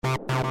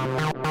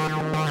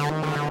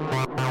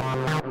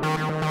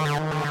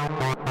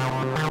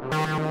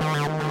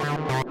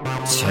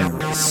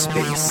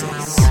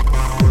TerraSpaces.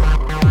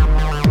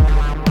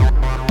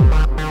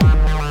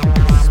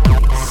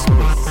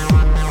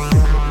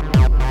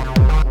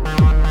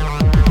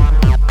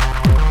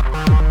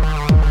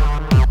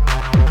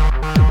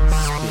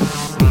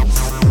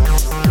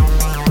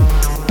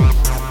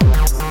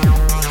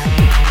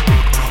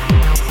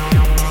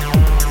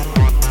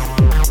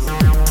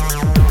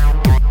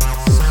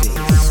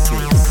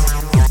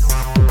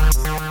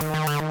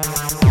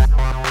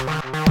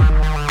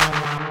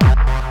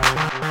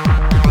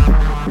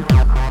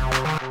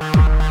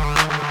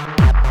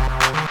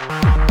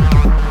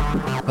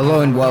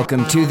 Hello and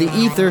welcome to The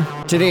Ether.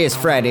 Today is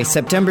Friday,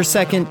 September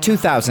 2nd,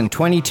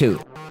 2022.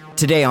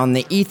 Today on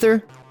The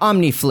Ether,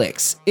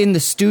 OmniFlix In the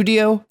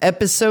Studio,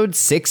 episode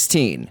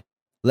 16.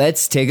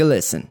 Let's take a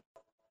listen.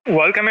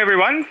 Welcome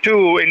everyone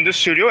to In the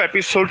Studio,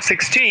 episode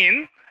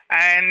 16.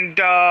 And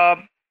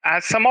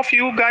as some of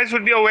you guys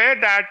would be aware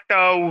that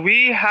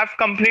we have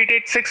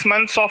completed 6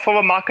 months of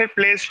our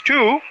marketplace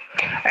too.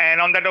 And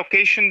on that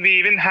occasion, we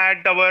even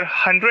had our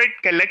 100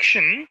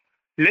 collection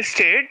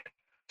listed.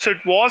 So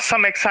it was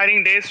some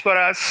exciting days for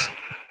us.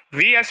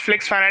 We as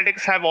Flix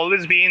fanatics have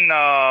always been,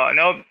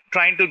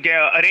 trying to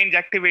arrange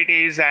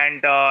activities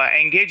and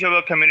engage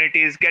our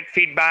communities, get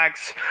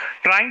feedbacks,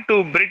 trying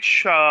to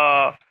bridge,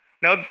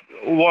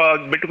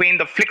 between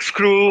the Flix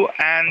crew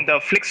and the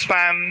Flix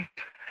fam.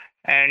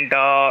 And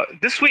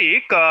last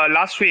week,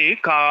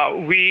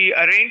 we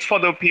arranged for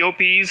the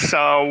POPs,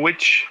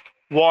 which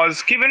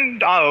was given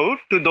out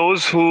to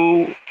those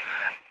who,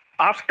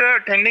 after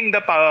attending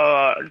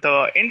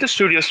the In the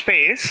Studio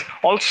space,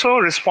 also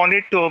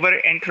responded to our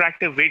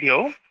interactive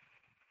video.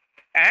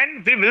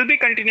 And we will be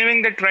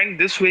continuing the trend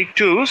this week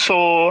too.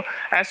 So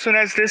as soon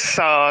as this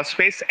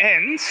space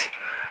ends,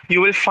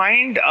 you will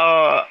find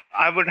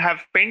I would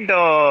have pinned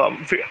a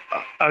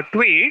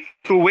tweet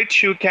through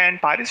which you can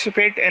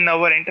participate in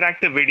our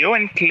interactive video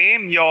and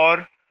claim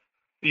your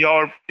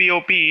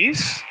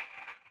POPs,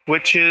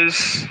 which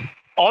is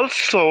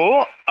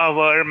also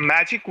our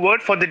magic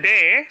word for the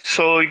day.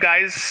 So you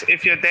guys,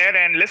 if you're there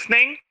and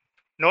listening,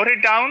 note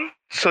it down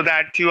so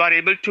that you are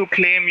able to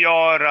claim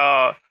your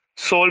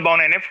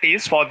soulbound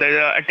NFTs for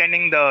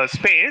attending the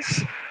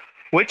space,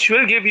 which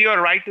will give you a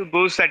right to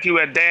boost that you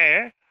were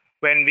there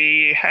when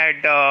we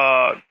had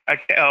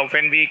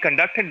when we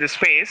conducted the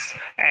space.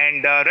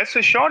 And rest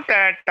assured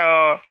that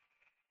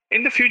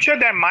in the future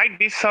there might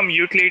be some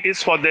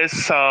utilities for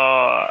this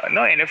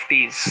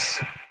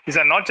NFTs. These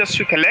are not just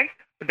to collect.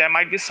 There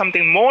might be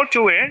something more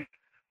to it,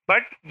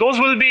 but those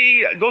will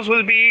be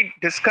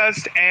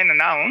discussed and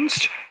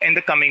announced in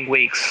the coming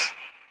weeks.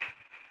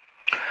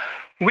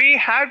 We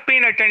have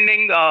been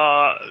attending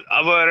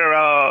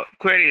our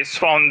queries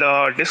from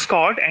the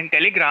Discord and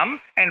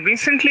Telegram, and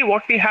recently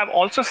what we have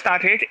also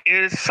started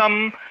is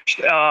some,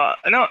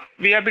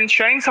 we have been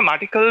sharing some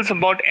articles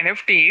about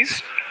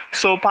NFTs.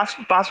 So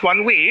past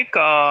 1 week,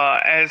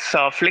 as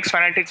Flix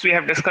fanatics, we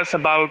have discussed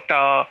about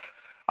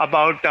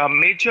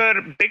major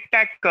big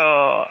tech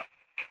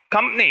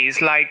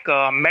companies like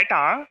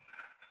Meta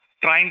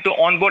trying to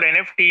onboard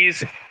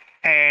NFTs.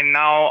 And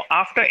now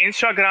after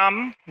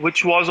Instagram,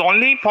 which was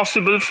only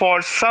possible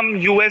for some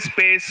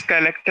US-based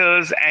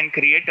collectors and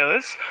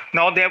creators,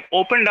 now they have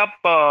opened up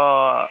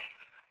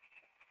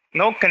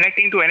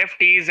connecting to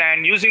NFTs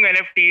and using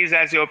NFTs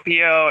as your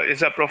peer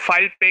is a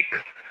profile pic,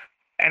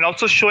 and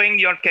also showing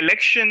your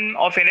collection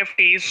of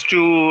NFTs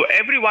to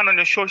everyone on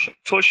your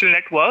social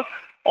network,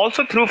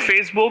 also through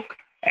Facebook,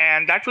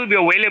 and that will be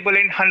available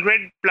in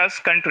 100 plus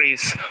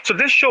countries. So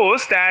this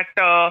shows that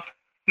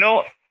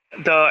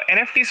the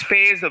NFT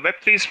space, the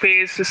Web3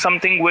 space is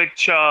something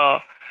which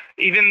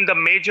even the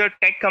major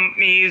tech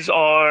companies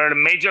or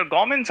major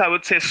governments, I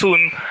would say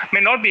soon,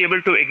 may not be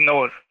able to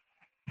ignore.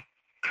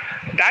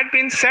 That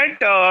being said,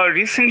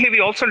 recently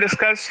we also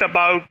discussed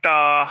about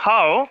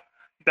how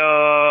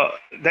the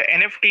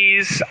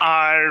NFTs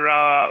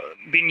are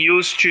being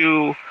used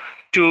to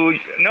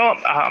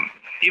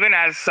even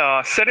as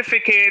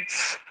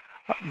certificates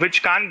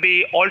which can't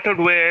be altered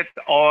with,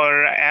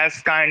 or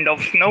as kind of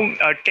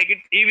ticket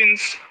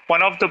events.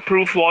 One of the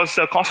proof was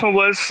the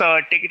Cosmoverse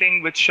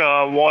ticketing, which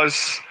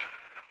was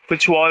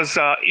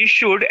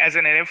issued as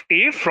an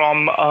NFT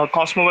from a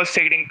Cosmoverse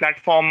ticketing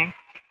platform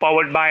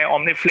powered by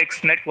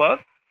OmniFlix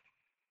network.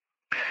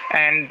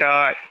 And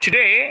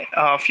today,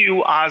 a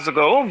few hours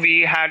ago,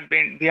 we had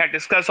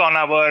discussed on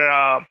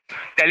our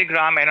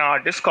Telegram and our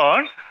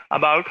Discord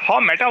about how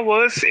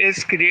Metaverse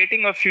is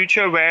creating a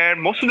future where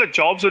most of the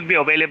jobs would be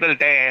available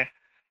there.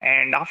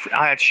 And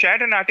I had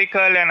shared an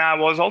article, and I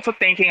was also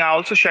thinking, I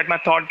also shared my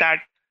thought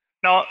that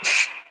now,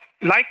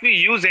 like we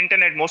use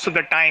internet most of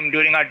the time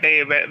during our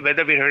day,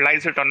 whether we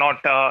realize it or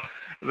not,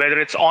 whether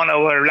it's on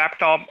our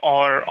laptop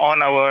or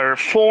on our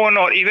phone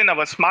or even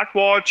our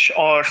smartwatch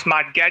or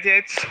smart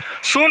gadgets,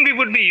 soon we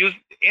would be used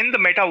in the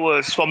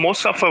metaverse for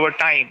most of our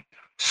time.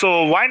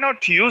 So why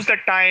not use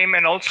that time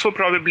and also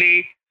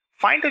probably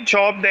find a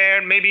job there,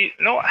 maybe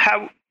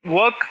have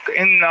work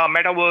in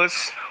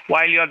metaverse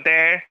while you're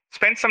there.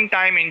 Spend some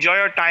time, enjoy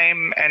your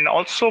time, and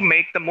also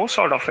make the most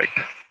out of it.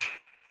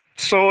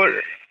 So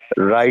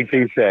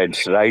Rightly said,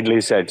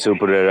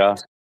 Superera.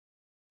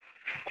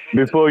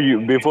 Before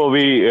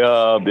we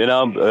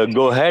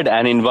go ahead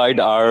and invite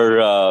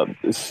our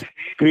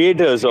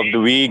creators of the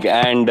week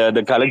and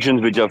the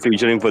collections which are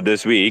featuring for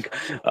this week,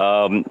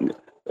 um,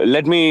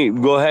 let me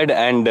go ahead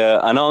and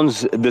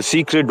announce the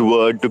secret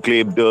word to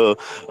claim the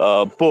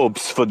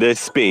popes for this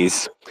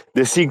space.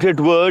 The secret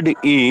word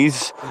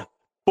is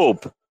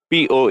Pope.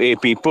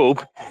 POAP.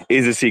 Pope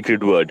is a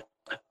secret word.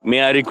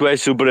 May I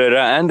request Super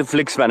Era and the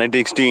Flix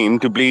Fanatics team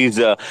to please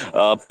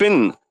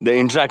pin the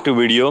interactive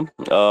video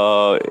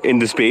in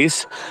the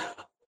space.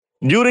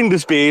 During the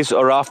space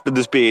or after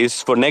the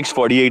space for next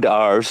 48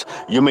 hours,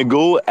 you may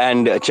go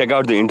and check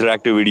out the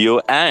interactive video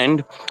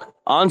and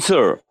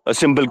answer a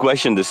simple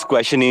question. This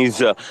question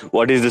is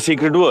what is the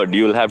secret word?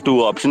 You'll have two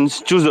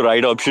options. Choose the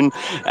right option,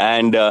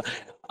 and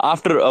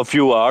after a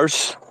few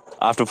hours,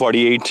 after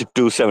 48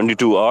 to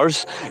 72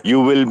 hours, you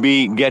will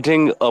be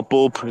getting a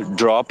Pope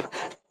drop,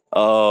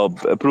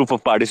 proof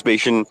of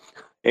participation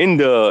in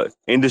the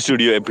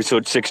studio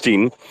episode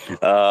 16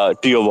 to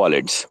your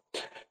wallets.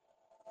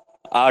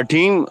 Our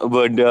team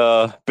would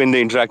pin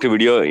the interactive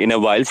video in a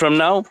while from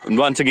now.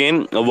 Once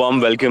again, a warm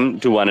welcome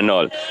to one and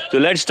all. So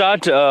let's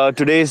start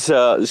today's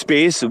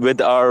space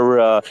with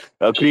our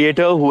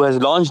creator who has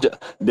launched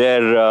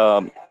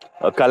their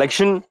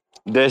collection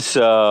this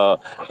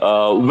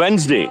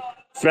Wednesday.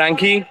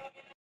 Frankie,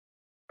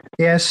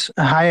 Yes,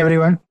 hi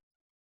everyone.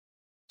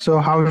 So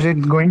how is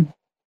it going?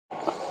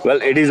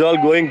 well, it is all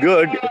going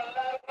good.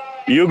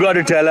 You got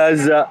to tell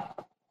us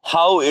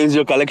how is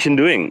your collection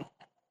doing?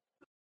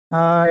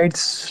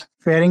 It's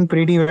faring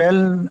pretty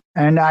well,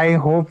 and I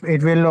hope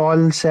it will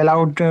all sell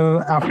out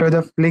after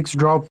the Flix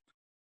drop.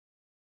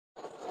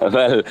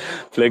 Well,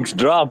 Flex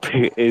drop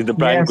is the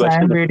prime Yes, I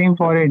question. am waiting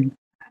for it.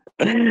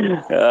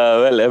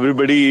 Well,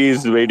 everybody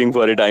is waiting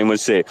for it, I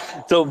must say.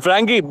 So,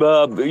 Frankie,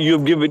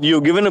 you've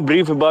given a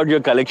brief about your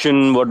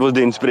collection. What was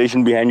the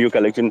inspiration behind your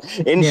collection?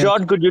 In Yes,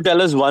 short, could you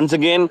tell us once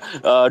again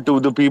to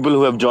the people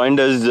who have joined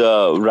us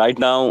right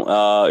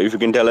now, if you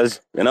can tell us,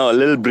 a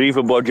little brief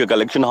about your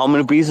collection. How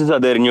many pieces are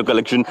there in your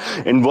collection?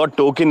 In what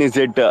token is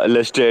it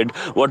listed?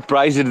 What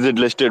price is it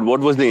listed? What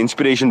was the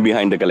inspiration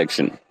behind the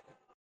collection?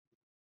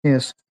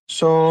 yes.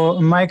 So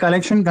my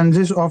collection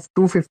consists of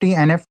 250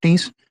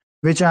 NFTs,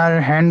 which are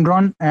hand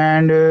drawn,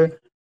 and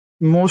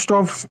most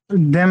of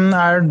them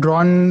are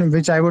drawn,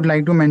 which I would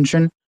like to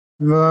mention,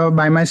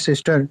 by my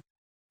sister.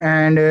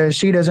 And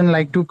she doesn't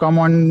like to come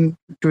on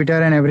Twitter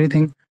and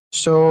everything.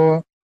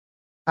 So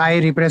I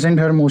represent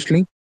her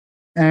mostly,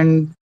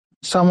 and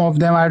some of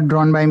them are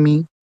drawn by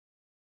me,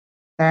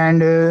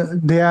 and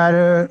they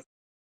are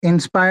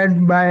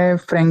inspired by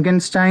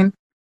Frankenstein,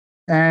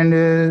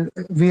 and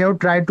we have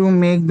tried to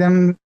make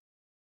them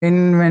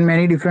in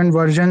many different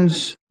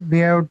versions. We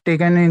have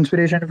taken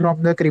inspiration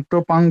from the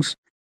CryptoPunks,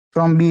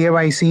 from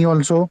BAYC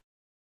also,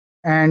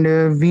 and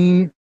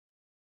we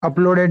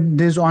uploaded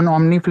this on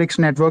OmniFlix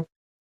network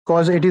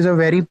because it is a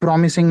very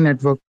promising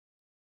network.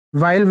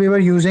 While we were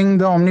using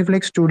the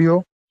OmniFlix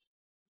Studio,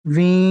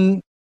 we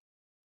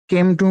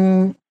came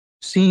to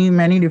see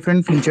many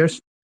different features.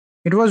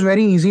 It was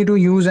very easy to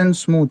use and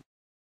smooth.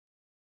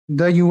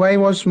 The UI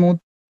was smooth,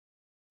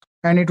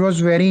 and it was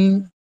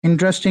very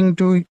interesting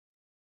to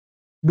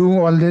do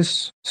all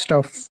this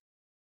stuff.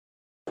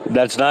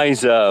 That's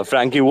nice,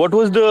 Frankie. What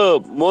was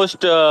the most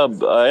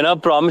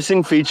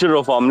promising feature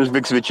of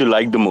OmniFlix which you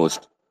liked the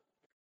most?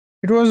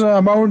 It was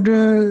about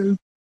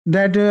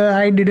that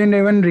I didn't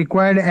even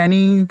require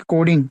any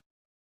coding,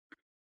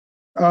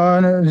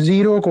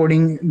 zero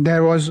coding.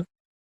 There was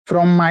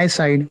from my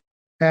side,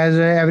 as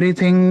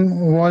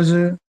everything was.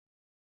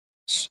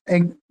 s-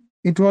 eg-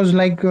 It was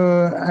like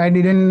I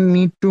didn't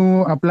need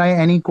to apply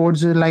any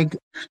codes. Like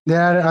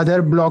there are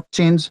other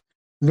blockchains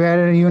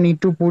where you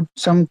need to put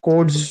some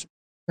codes,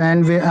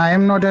 and I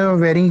am not a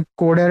very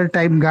coder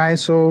type guy,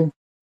 so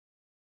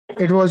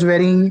it was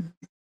very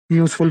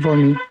useful for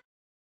me.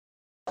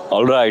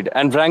 All right.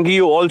 And Frankie,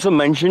 you also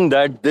mentioned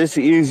that this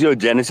is your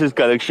Genesis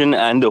collection,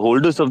 and the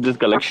holders of this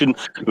collection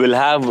will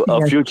have a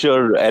Yes.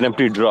 future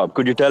NFT drop.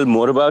 Could you tell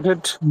more about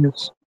it?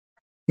 Yes.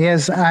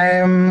 Yes, I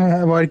am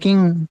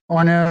working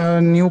on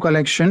a new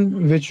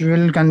collection which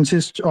will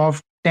consist of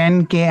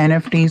 10K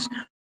NFTs,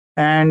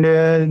 and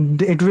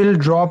it will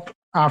drop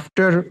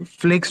after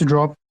Flix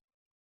drop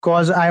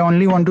because I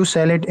only want to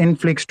sell it in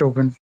Flix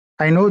token.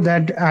 I know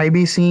that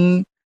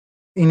IBC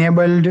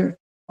enabled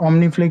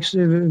OmniFlix,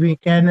 we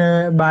can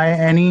buy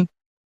any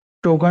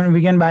token,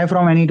 we can buy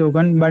from any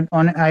token, but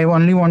on I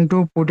only want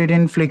to put it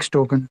in Flix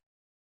token.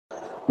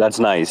 That's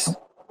nice.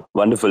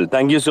 Wonderful.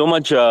 Thank you so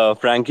much,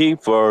 Frankie,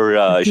 for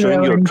If you showing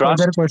have your any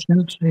further trust.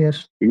 questions,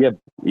 yes. Yep.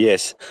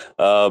 Yes.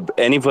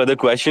 Any further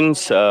questions?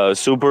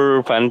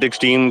 Super Fanatics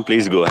team,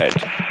 please go ahead.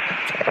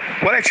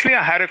 Well, actually,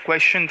 I had a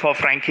question for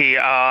Frankie.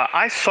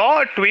 I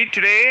saw a tweet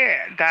today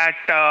that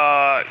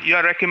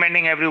you're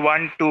recommending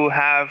everyone to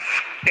have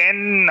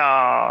 10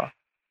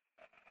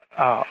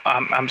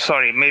 I'm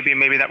sorry.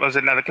 Maybe that was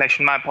another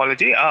collection. My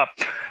apology.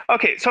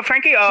 Okay, so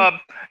Frankie,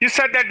 you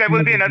said that there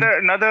will be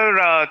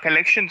another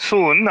collection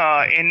soon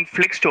in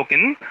Flix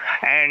token,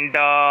 and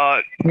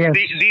Yes.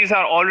 these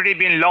are already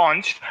being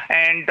launched.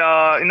 And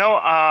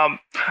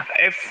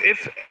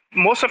if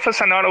most of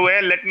us are not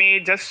aware, let me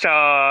just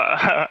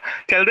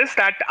tell this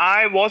that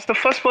I was the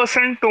first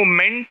person to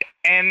mint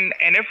an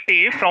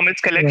NFT from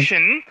its Yes.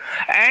 collection,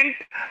 and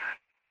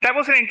that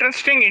was an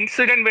interesting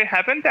incident where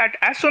happened that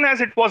as soon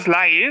as it was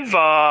live,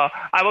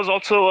 I was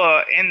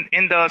also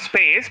in the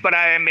space, but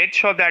I made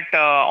sure that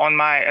on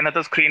my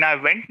another screen I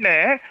went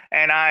there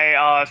and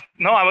I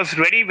was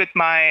ready with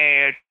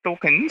my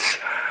tokens,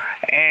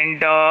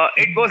 and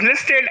it was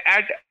listed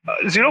at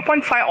zero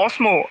point 0.5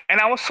 Osmo, and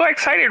I was so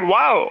excited,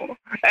 wow.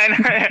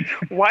 And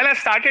while I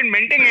started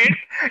minting it,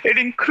 it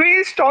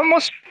increased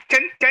almost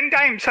 10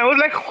 times. I was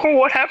like, oh,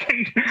 what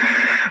happened?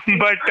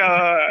 But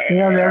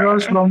Yeah,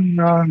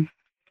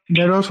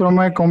 that was from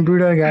my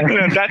computer guy.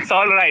 that's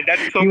all right.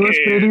 That's He was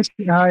okay.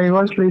 he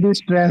was pretty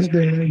stressed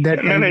that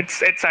No, no, time.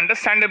 it's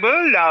understandable.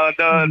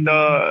 Mm.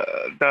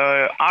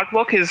 The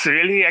artwork is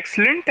really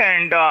excellent,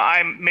 and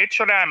I made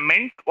sure that I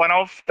mint one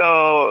of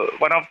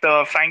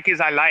the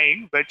Frankies I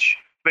like, which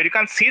where you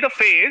can't see the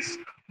face,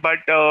 but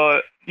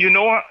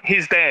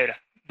he's there,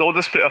 though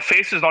the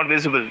face is not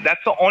visible.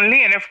 That's the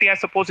only NFT I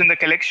suppose in the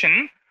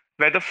collection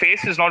where the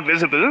face is not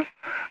visible,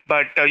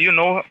 but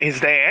he's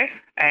there,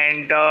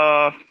 and.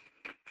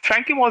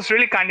 Frankie was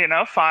really kind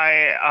enough.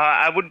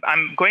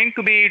 I'm going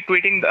to be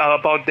tweeting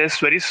about this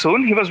very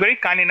soon. He was very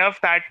kind enough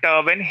that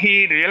when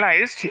he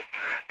realized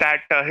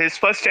that his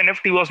first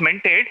NFT was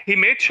minted, he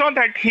made sure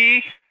that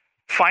he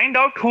find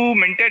out who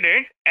minted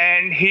it,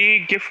 and he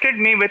gifted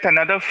me with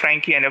another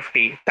Frankie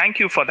NFT. Thank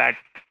you for that.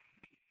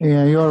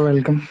 Yeah, you are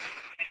welcome.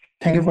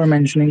 Thank you for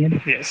mentioning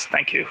it. Yes,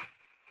 thank you.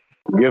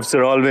 Gifts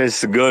are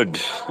always good,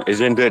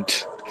 isn't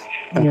it?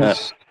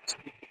 Yes.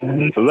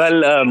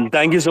 Well,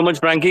 thank you so much,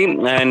 Frankie,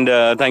 and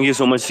thank you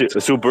so much,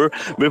 Super.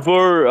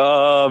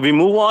 Before we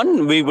move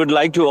on, we would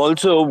like to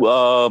also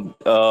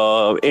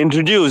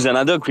introduce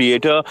another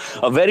creator,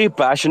 a very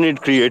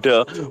passionate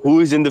creator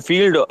who is in the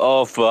field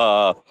of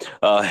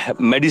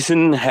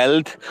medicine,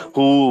 health,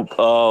 who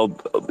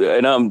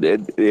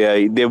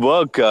they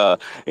work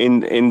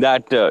in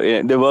that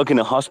they work in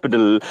a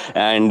hospital,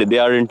 and they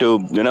are into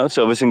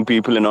servicing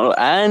people and all,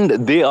 and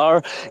they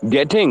are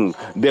getting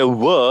their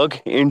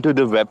work into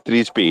the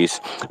Web3 space.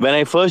 When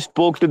I first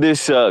spoke to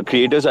these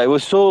creators, I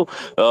was so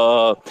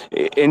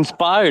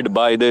inspired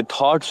by their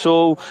thoughts,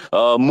 so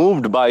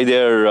moved by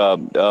their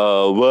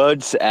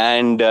words,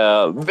 and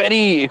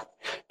very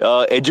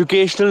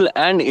educational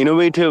and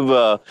innovative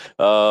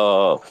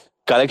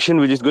collection,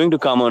 which is going to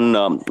come on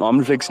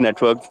OmniFlix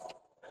network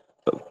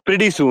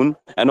pretty soon,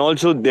 and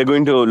also they're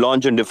going to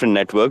launch on different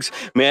networks.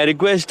 May I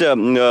request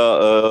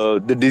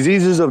the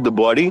diseases of the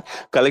body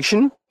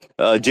collection?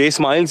 Jay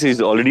Smiles is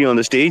already on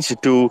the stage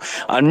to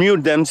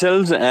unmute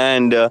themselves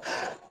and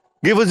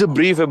give us a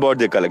brief about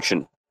their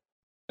collection.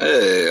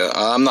 Hey,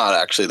 I'm not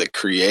actually the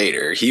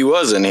creator. He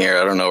was in here.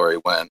 I don't know where he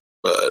went,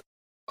 but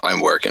I'm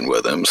working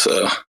with him.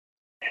 So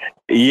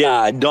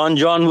Yeah, Don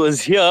John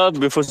was here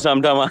before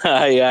some time.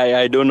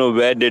 I don't know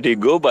where did he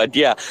go, but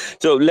yeah.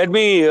 So let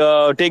me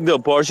take the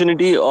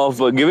opportunity of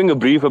giving a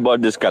brief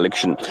about this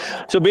collection.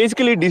 So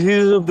basically,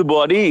 Diseases of the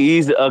Body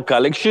is a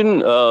collection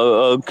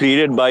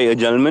created by a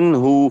gentleman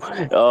who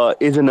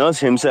is a nurse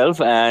himself,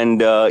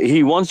 and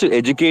he wants to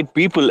educate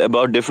people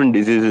about different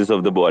diseases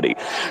of the body.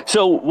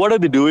 So what are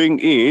they doing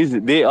is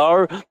they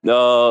are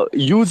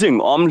using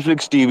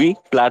OmniFlix TV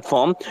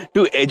platform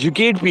to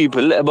educate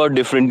people about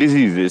different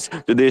diseases.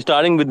 So they're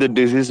starting with the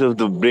disease of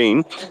the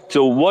brain.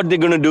 So what they're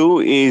going to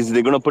do is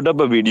they're going to put up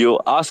a video,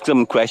 ask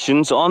some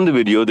questions on the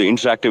video, the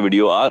interactive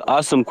video,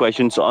 ask some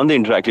questions on the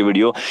interactive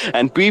video,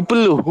 and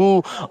people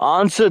who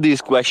answer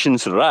these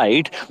questions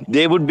right,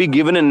 they would be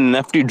given an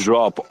NFT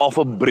drop of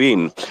a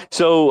brain.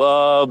 So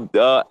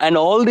and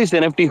all these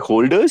NFT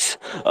holders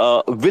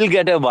will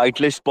get a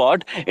whitelist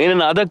spot in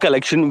another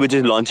collection which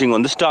is launching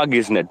on the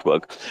Stargaze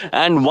network.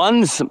 And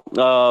once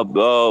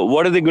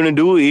what are they going to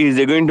do is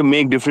they're going to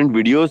make different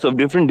videos of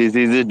different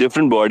diseases, different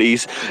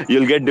bodies.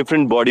 You'll get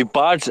different body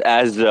parts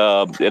as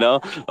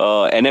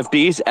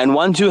NFTs, and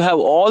once you have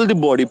all the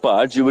body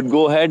parts, you would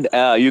go ahead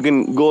you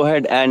can go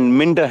ahead and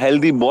mint a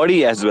healthy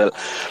body as well.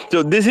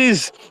 So this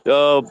is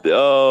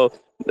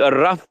a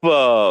rough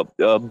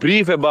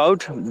brief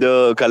about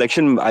the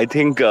collection. I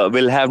think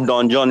we'll have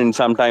Don John in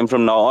some time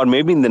from now, or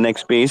maybe in the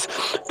next space,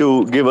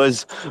 to give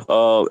us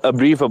a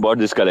brief about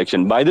this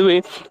collection. By the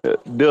way,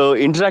 the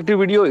interactive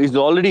video is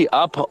already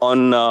up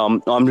on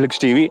OmniFlix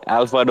TV,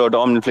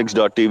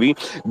 alpha.omniflix.tv.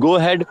 Go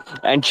ahead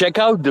and check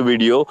out the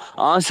video,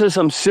 answer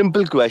some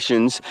simple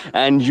questions,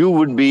 and you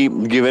would be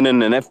given an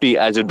NFT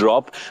as a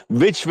drop,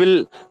 which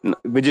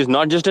is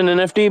not just an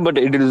NFT, but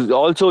it is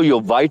also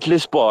your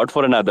whitelist spot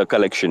for another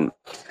collection.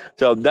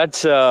 So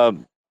that's very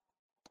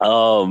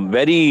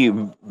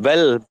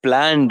well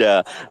planned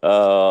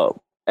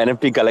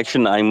NFT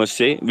collection, I must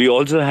say. We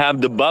also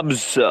have the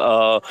Bubs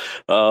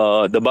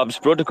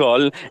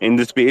protocol in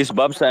the space.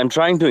 Bubs, I'm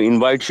trying to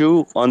invite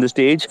you on the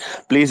stage.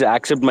 Please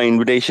accept my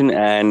invitation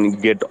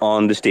and get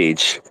on the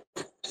stage.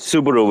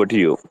 Super, over to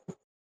you.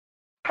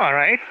 All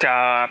right.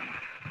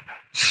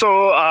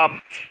 So,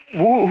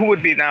 who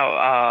would be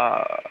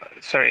now?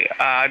 Sorry,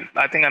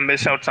 I think I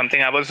missed out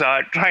something. I was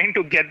trying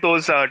to get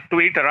those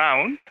tweet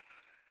around.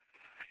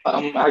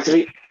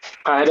 Actually,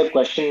 I had a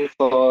question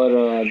for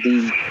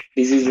the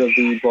disease of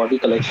the body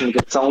collection.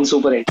 It sounds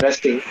super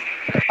interesting.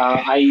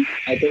 I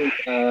think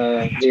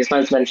Jason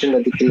has mentioned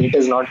that the creator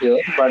is not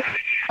here, but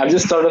I'm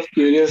just sort of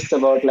curious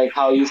about like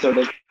how you sort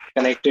of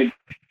connected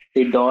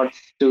the dots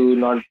to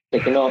not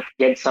like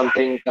get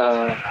something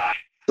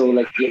so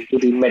like into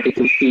the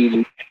medical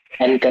field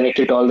and connect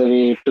it all the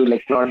way to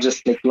like not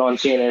just like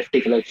launching an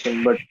NFT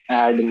collection, but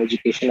add an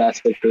education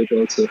aspect to it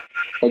also.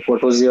 Like,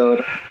 what was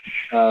your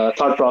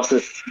thought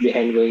process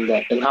behind doing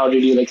that, and how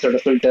did you like sort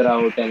of filter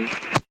out and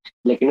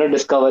like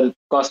discover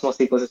Cosmos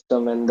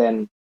ecosystem and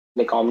then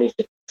like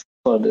OmniFlix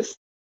for this,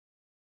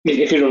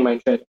 if you don't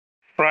mind sharing.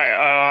 Right.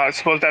 I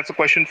suppose that's a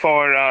question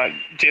for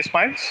J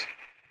Smiles.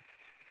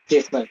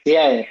 Yes, ma'am.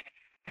 Yeah.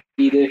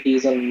 Either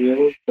he's on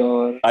mute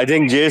or I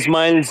think Jay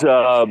Smiles,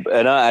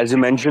 as you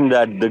mentioned,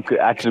 that the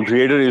actual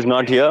creator is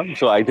not here.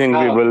 So I think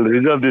we will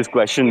reserve these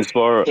questions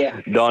for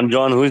Don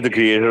John, who is the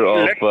creator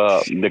of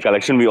the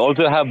collection. We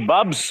also have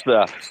Bubs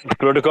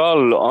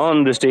Protocol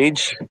on the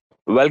stage.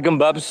 Welcome,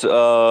 Bubs.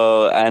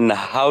 And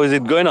how is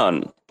it going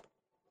on?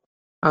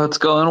 Oh, it's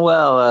going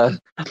well.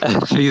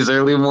 These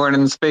early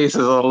morning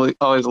spaces is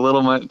always a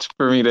little much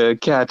for me to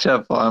catch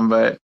up on,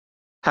 but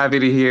happy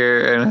to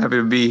hear and happy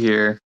to be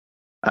here.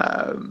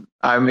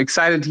 I'm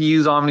excited to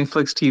use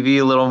OmniFlix TV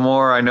a little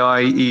more. I know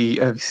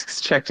I've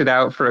checked it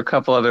out for a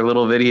couple other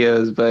little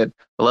videos, but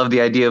I love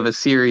the idea of a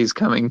series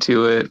coming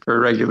to it for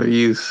regular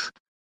use.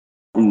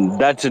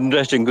 That's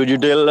interesting. Could you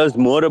tell us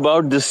more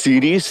about this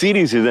series?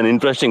 Series is an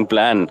interesting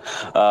plan.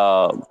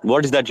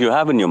 What is that you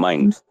have in your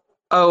mind?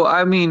 Oh,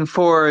 I mean,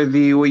 for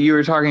what you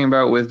were talking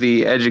about with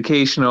the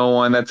educational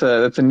one, that's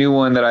a new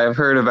one that I've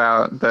heard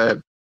about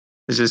that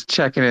is just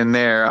checking in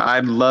there.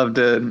 I'd love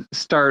to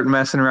start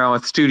messing around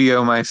with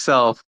Studio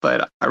myself,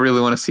 but I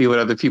really want to see what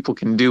other people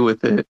can do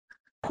with it.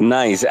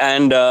 Nice.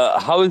 And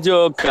how is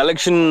your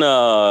collection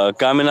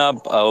coming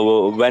up?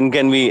 When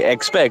can we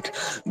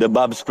expect the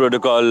Bubs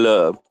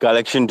Protocol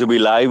collection to be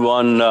live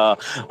on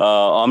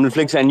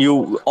OmniFlix? And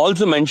you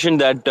also mentioned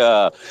that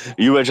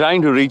you were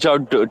trying to reach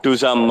out to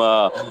some,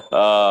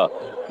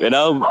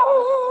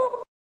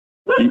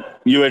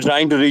 you were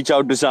trying to reach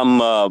out to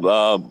some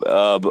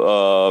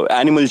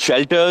animal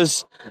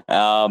shelters.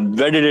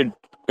 Where did it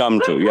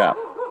come to? Yeah.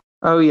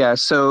 Oh yeah.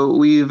 So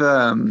we've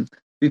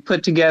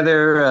put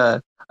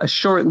together a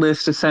short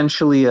list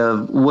essentially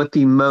of what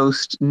the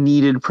most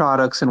needed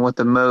products and what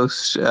the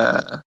most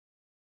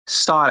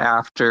sought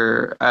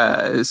after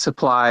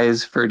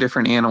supplies for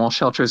different animal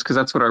shelters, because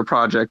that's what our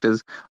project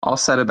is all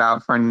set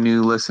about. For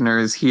new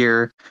listeners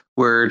here,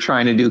 we're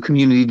trying to do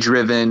community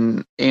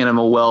driven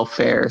animal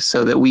welfare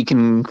so that we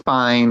can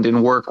find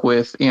and work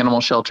with animal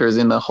shelters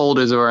in the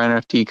holders of our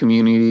NFT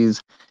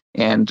communities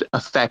and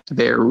affect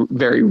their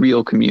very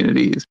real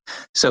communities.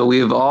 So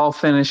we've all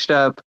finished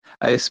up.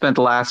 I spent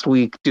the last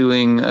week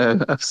doing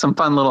some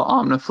fun little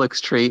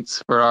OmniFlix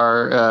traits for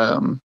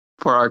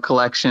our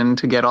collection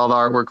to get all the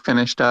artwork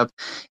finished up,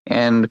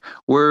 and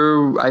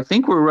I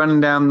think we're running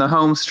down the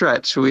home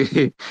stretch.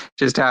 We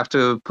just have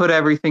to put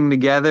everything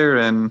together,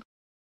 and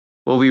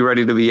we'll be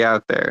ready to be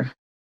out there.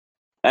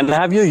 And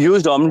have you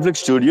used OmniFlix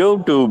Studio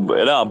to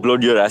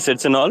upload your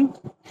assets and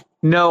all?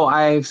 No,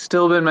 I've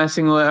still been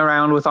messing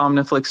around with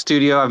OmniFlix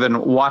Studio. I've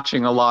been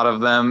watching a lot of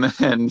them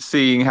and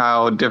seeing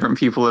how different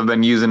people have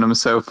been using them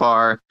so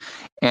far,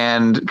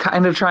 and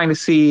kind of trying to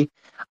see.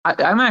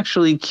 I'm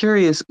actually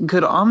curious,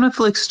 could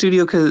OmniFlix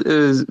Studio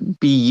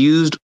be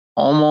used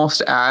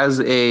almost as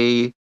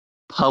a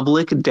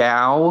public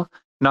DAO?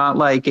 Not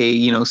like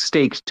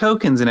staked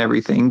tokens and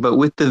everything, but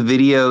with the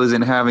videos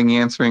and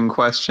answering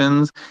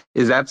questions,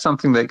 is that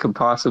something that could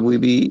possibly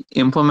be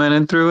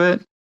implemented through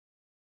it?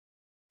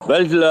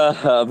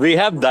 Well, we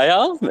have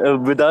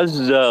Daya with us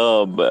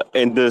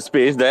in the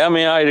space. Daya,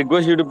 may I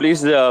request you to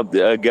please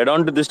get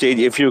onto the stage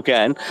if you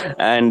can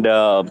and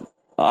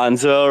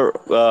answer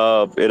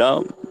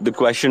the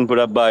question put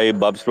up by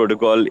Bubs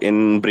Protocol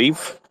in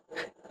brief.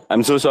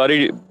 I'm so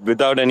sorry,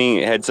 without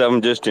any heads up,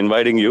 I'm just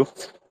inviting you.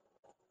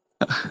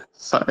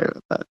 Sorry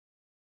about that.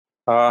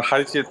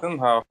 Hi Chetan,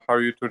 how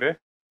are you today?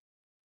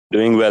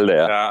 Doing well,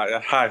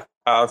 Daya. Hi.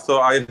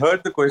 So I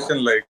heard the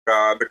question, like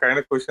the kind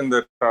of question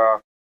that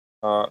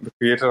the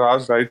creator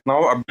asked right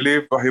now. I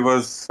believe he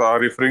was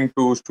referring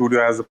to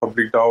Studio as a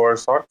public DAO or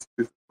sorts.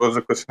 This was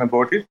a question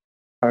about it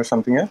or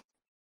something else?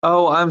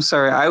 Oh, I'm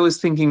sorry. I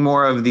was thinking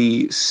more of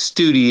the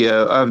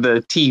studio, of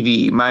the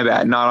TV. My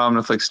bad, not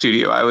OmniFlix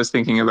Studio. I was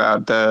thinking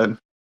about the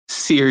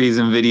series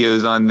and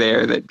videos on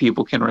there that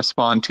people can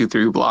respond to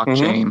through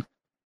blockchain.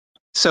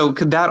 So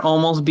could that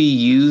almost be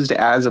used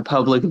as a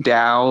public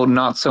DAO,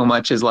 not so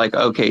much as like,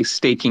 okay,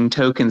 staking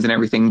tokens and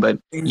everything, but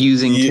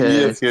using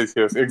to... Yes,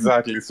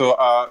 exactly. So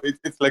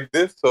it's like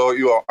this. So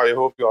I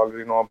hope you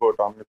already know about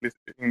OmniFlix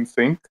In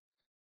Sync,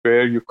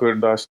 where you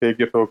could stake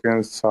your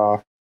tokens,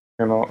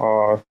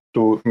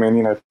 to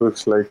many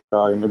networks like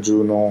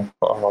Juno,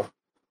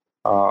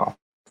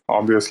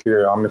 obviously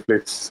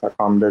OmniFlix,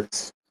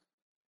 Comdex,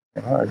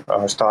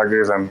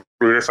 Stargaze, and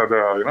various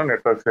other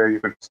networks where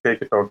you could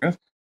stake your tokens.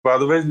 But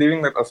otherwise,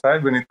 leaving that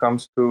aside, when it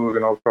comes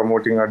to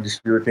promoting or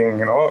distributing,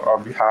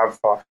 we have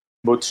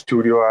both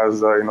Studio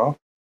as a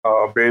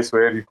base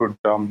where you could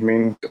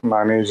mint,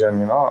 manage,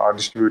 and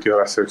distribute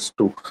your assets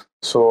too.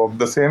 So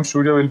the same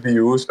Studio will be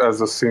used as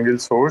a single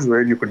source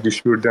where you could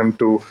distribute them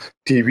to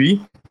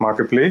TV,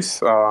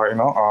 Marketplace,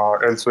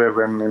 elsewhere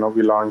when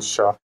we launch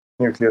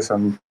Nucleus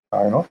and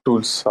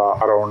tools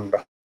around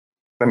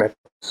the network.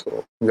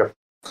 So yeah.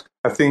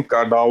 I think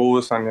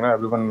DAOs and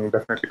everyone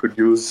definitely could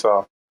use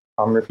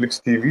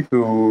Netflix TV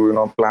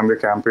to plan their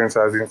campaigns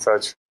as in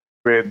such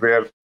way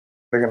where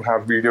they can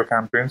have video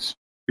campaigns.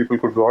 People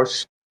could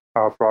watch,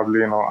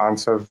 probably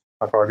answer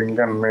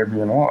accordingly, and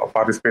maybe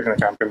participate in a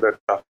campaign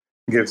that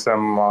gives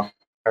them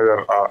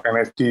either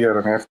NFT or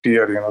an FT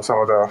or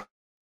some other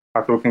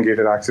token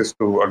gated access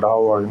to a DAO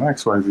or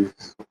XYZ.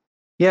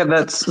 Yeah,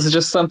 that's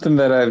just something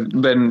that I've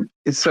been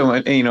so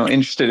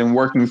interested in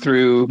working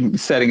through,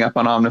 setting up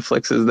on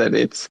OmniFlix, is that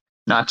it's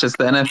not just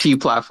the NFT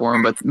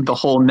platform, but the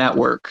whole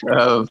network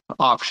of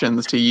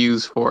options to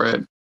use for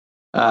it.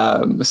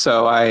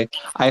 So I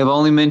have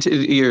only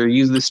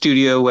used the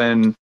studio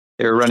when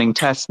they were running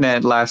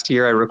testnet last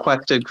year. I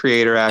requested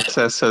creator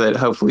access so that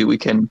hopefully we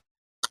can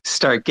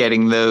start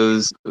getting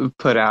those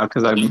put out,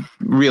 because I'm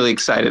really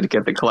excited to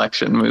get the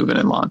collection moving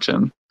and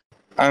launching.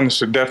 And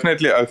so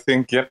definitely, I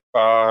think,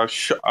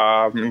 thanks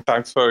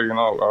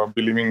for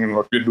believing in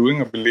what we're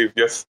doing. I believe,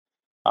 yes,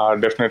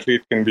 definitely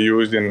it can be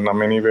used in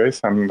many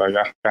ways, and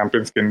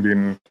campaigns can be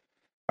in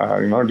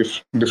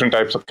different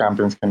types of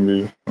campaigns can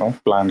be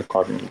planned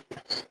accordingly.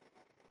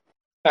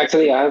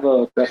 Actually, I have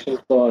a question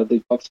for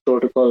the Box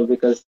protocol,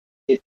 because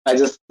I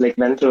just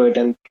went through it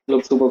and it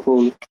looks super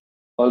cool.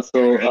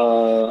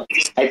 Also,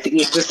 I think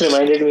it just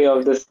reminded me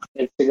of this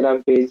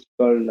Instagram page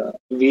called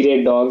We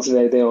Rate Dogs,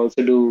 where they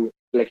also do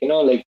a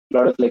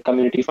lot of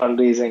community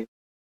fundraising.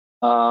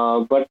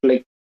 But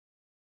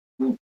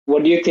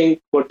what do you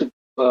think? What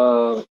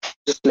do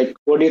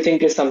you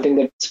think is something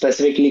that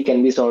specifically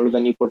can be solved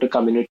when you put a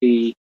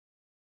community,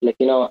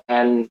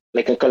 and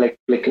a collect,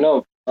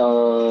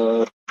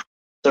 sort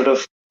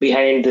of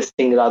behind this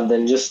thing, rather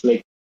than just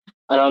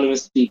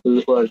anonymous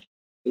people who are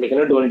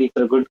donating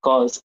for a good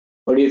cause?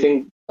 What do you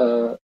think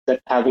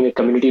that having a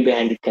community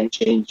behind it can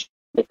change,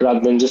 rather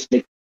than just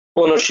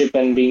ownership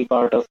and being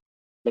part of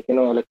a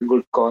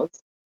good cause?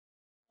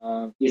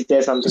 Is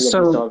there something that you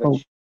saw?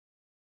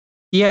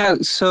 Yeah,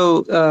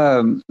 so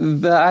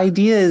the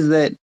idea is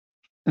that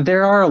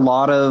there are a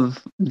lot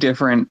of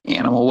different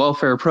animal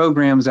welfare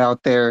programs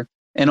out there,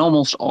 and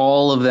almost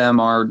all of them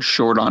are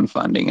short on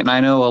funding. And I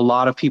know a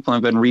lot of people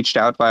have been reached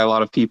out by a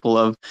lot of people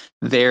of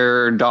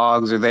their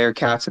dogs or their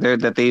cats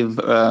that they've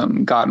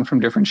gotten from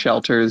different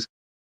shelters.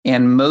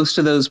 And most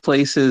of those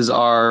places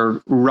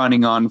are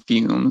running on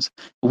fumes.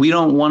 We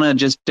don't want to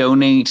just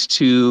donate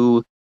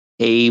to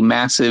a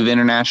massive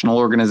international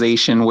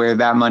organization where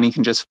that money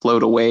can just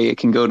float away. It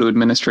can go to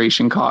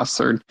administration costs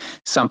or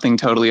something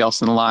totally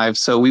else in life.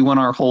 So we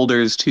want our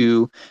holders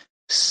to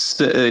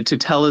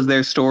tell us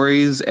their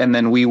stories, and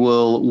then we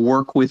will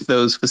work with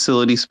those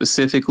facilities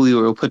specifically.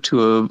 We'll put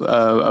to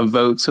a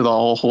vote so that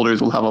all holders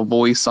will have a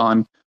voice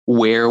on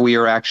where we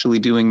are actually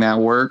doing that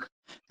work.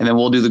 And then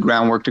we'll do the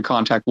groundwork to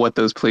contact what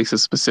those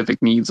places'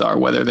 specific needs are,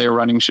 whether they're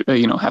running,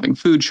 having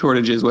food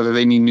shortages, whether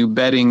they need new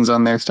beddings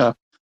on their stuff,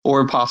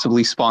 or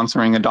possibly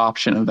sponsoring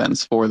adoption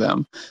events for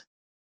them.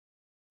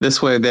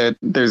 This way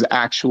there's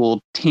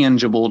actual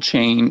tangible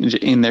change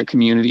in their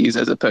communities,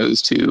 as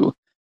opposed to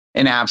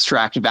an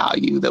abstract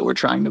value that we're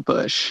trying to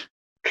push.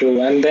 True.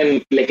 And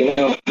then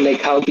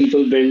how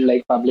people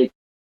build public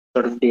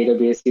sort of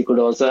database, you could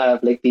also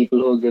have people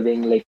who are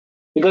giving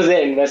because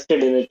they're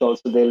invested in it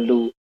also, they'll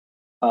do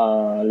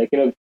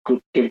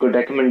give good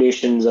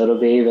recommendations, or a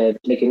way where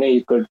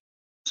you could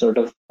sort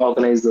of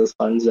organize those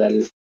funds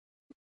well.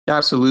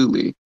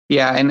 Absolutely.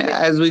 Yeah, and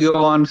as we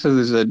go on, so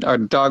there's our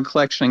dog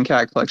collection and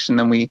cat collection,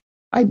 then we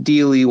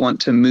ideally want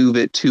to move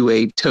it to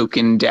a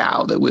token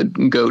DAO that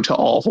would go to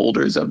all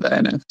holders of the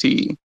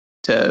NFT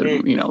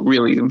to,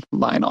 really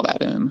line all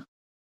that in.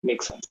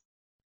 Makes sense.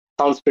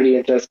 Sounds pretty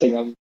interesting.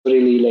 I'm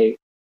really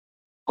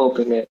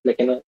hoping it.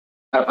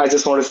 I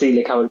just want to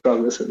see how it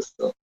progresses.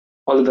 So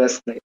all the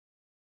best, mate.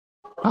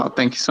 Oh,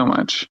 thank you so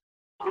much.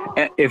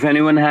 If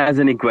anyone has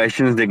any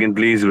questions, they can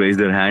please raise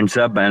their hands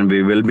up, and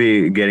we will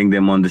be getting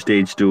them on the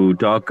stage to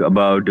talk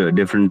about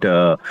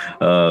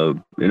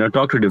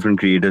talk to different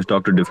creators,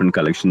 talk to different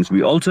collections.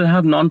 We also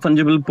have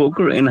non-fungible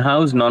poker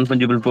in-house.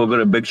 Non-fungible poker,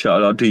 a big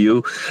shout out to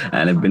you,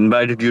 and I've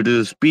invited you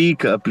to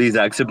speak. Please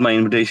accept my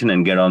invitation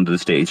and get onto the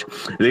stage,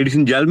 ladies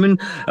and gentlemen.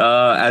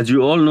 As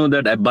you all know,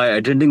 that by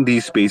attending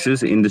these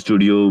spaces in the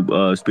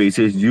studio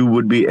spaces, you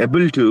would be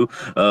able to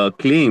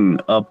claim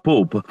a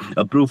POP,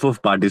 a proof of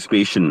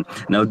participation.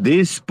 Now,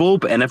 these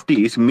POP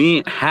NFTs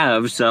may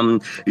have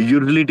some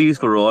utilities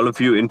for all of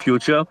you in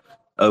future.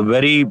 A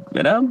very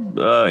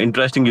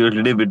interesting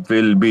utility which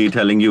we'll be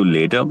telling you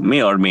later,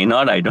 may or may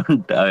not. I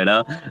don't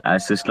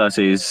as Sisla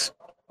says,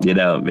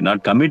 we're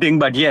not committing,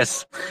 but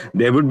yes,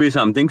 there would be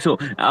something. So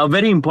a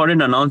very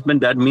important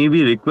announcement that may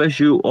we request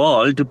you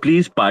all to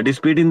please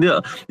participate in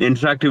the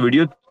interactive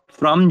video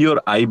from your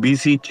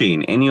IBC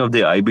chain, any of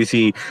the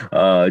IBC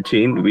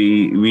chain.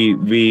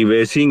 We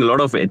were seeing a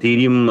lot of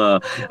Ethereum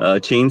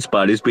chains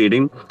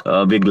participating.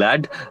 We're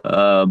glad,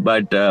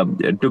 but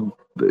to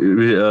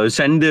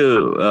send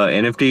the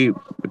NFT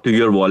to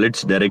your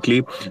wallets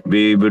directly,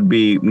 we would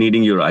be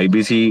needing your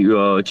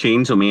IBC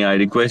chain. So may I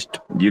request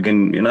you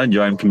can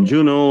join from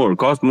Juno or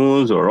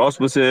Cosmos or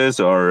Osmosis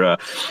or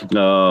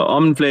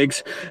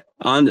OmniFlix.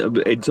 And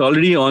it's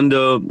already on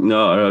the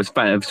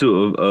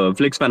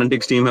Flix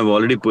Fanatics team have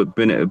already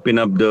pin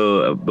up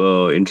the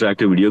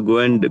interactive video. Go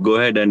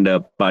ahead and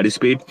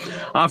participate.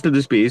 After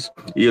the space,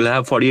 you'll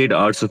have 48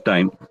 hours of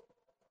time.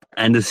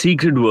 And the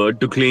secret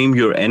word to claim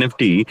your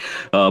NFT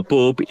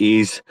POP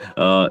is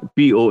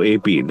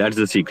POAP. That's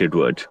the secret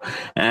word.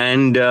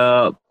 And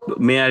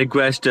may I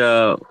request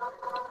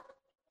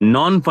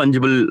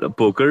non-fungible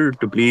poker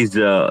to please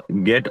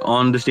get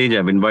on the stage.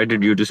 I've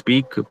invited you to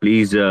speak.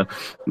 Please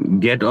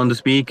get on the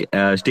stage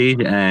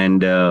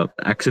and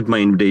accept my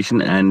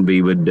invitation, and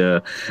we would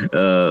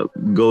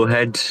go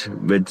ahead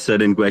with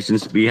certain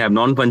questions. We have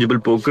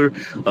non-fungible poker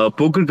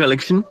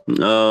collection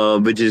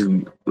which is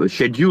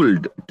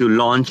scheduled to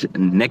launch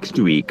next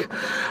week.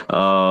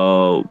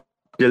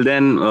 Till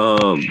then,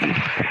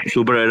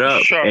 Super Era,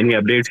 Sure. any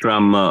updates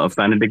from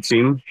Fanatics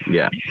team?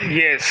 Yeah.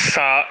 Yes.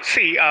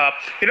 See,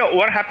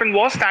 what happened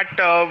was that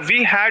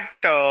we had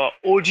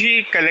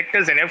OG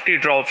Collectors NFT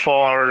draw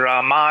for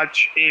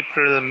March,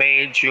 April,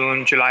 May,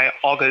 June, July,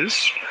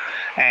 August.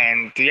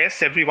 And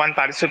yes, everyone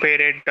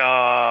participated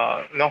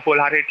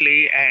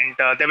wholeheartedly. And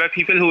there were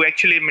people who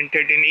actually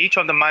minted in each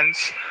of the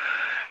months.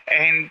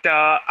 And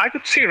I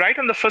could see right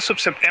on the 1st of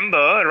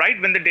September,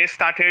 right when the day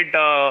started,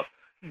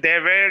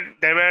 there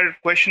were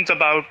questions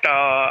about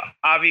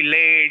are we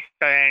late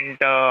and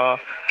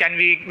can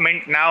we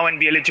mint now and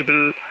be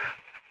eligible.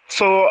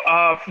 So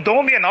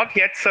though we are not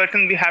yet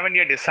certain, we haven't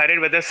yet decided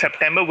whether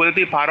September will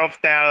be part of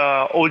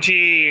the OG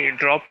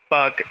drop.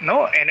 But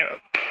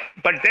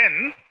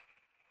then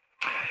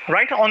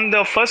right on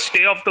the first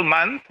day of the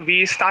month,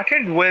 we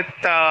started with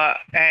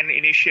an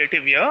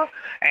initiative here,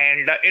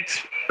 and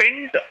it's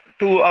pinned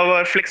to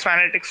our Flix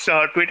Fanatics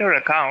Twitter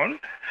account,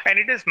 and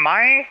it is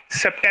my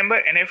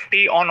September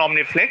NFT on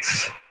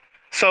OmniFlix.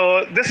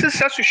 So this is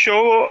just to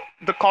show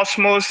the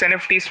Cosmos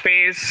NFT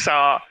space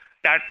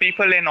that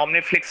people in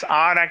OmniFlix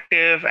are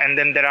active, and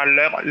then there are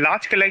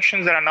large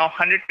collections. There are now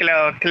 100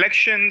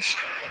 collections,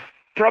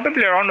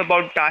 probably around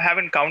about, I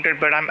haven't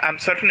counted, but I'm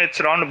certain it's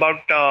around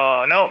about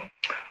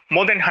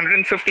more than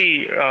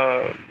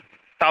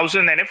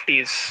 150,000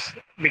 NFTs,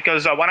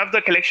 because one of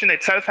the collection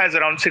itself has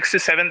around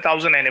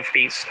 67,000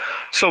 NFTs.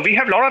 So we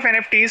have a lot of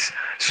NFTs.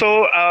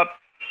 So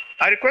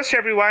I request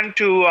everyone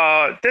to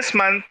this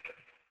month,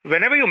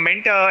 whenever you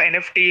mint an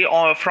NFT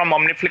or from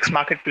OmniFlix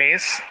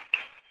Marketplace,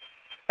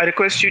 I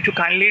request you to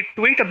kindly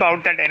tweet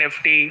about that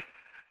NFT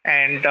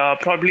and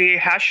probably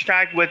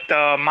hashtag with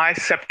my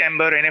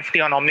September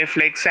NFT on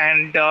OmniFlix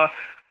and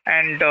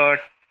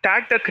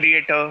tag the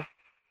creator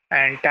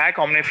and tag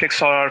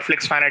OmniFlix or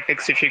Flix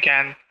Fanatics if you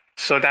can,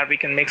 so that we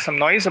can make some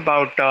noise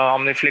about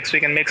OmniFlix. We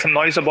can make some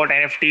noise about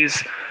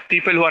NFTs.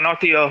 People who are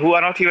not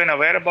even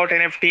aware about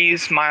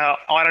NFTs or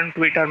on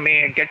Twitter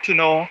may get to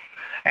know.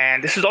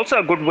 And this is also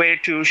a good way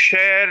to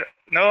share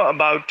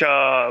about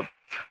the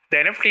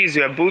NFTs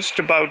you have, boost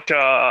about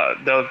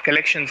the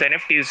collections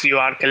NFTs you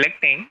are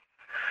collecting,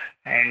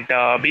 and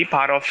be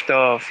part of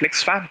the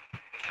Flix fan.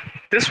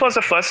 This was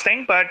the first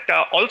thing, but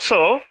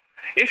also,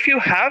 if you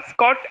have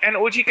got an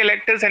OG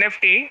Collectors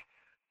NFT,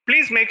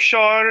 please make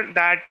sure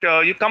that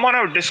you come on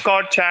our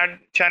Discord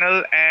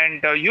channel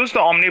and use the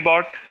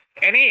Omnibot.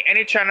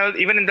 Any channel,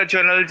 even in the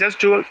journal, just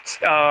do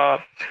join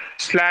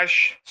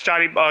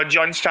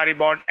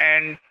Starrybot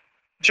and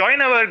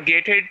join our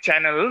gated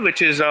channel,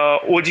 which is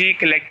OG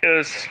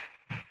Collectors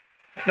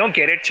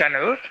gated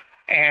channel.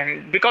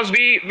 And because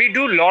we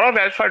do a lot of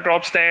alpha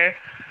drops there,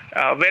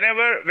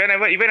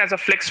 whenever even as a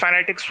Flix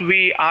Fanatics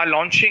we are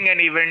launching an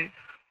event,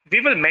 we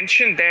will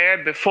mention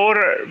there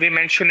before we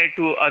mention it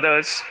to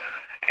others.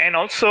 And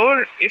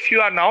also, if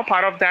you are now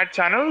part of that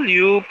channel,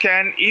 you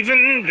can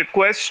even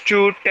request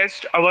to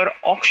test our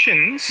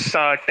auctions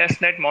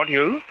testnet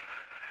module.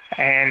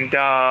 and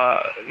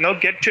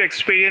get to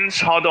experience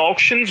how the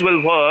auctions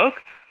will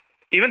work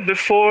even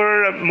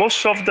before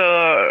most of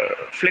the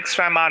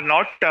FlixFam are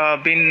not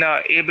been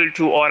able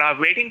to or are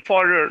waiting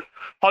for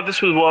how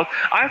this will work.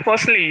 I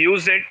personally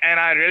used it and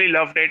I really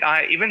loved it.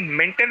 I even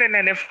minted an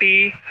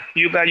NFT.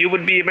 You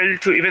would be able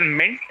to even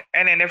mint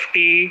an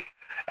NFT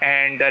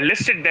and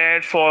list it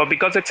there for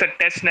because it's a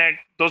test net.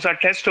 Those are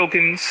test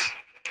tokens.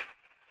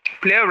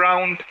 Play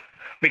around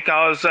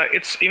because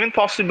it's even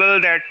possible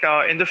that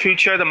in the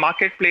future the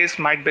marketplace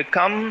might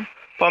become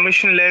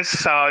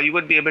permissionless. You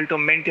would be able to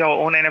mint your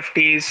own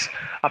NFTs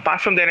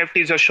apart from the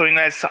NFTs you're showing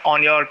us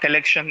on your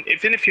collection.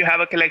 Even if you have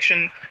a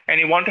collection and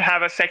you want to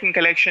have a second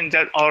collection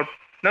or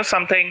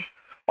something,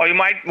 or you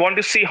might want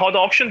to see how the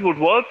auction would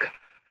work,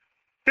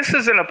 this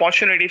is an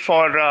opportunity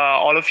for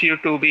all of you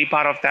to be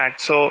part of that.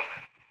 So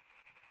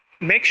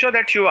make sure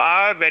that you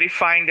are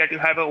verifying that you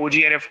have a OG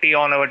NFT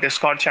on our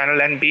Discord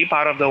channel and be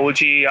part of the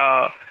OG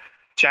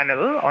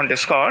channel on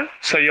Discord,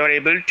 so you're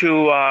able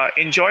to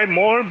enjoy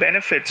more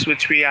benefits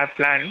which we have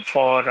planned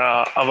for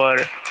our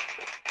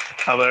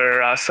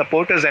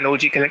supporters and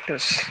OG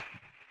collectors.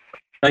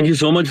 Thank you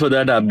so much for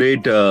that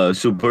update,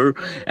 Super.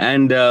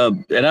 And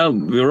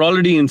we're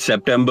already in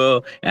September,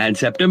 and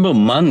September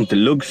month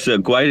looks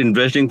quite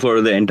interesting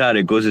for the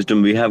entire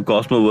ecosystem. We have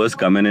Cosmoverse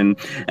coming in,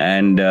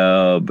 and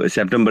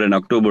September and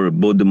October,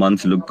 both the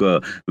months look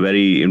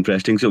very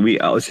interesting. So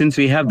since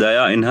we have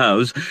Daya in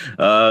house,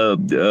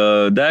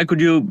 Daya,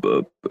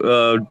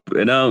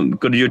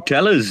 could you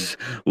tell us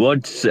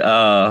what's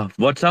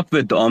up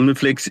with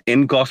OmniFlix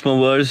in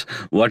Cosmoverse?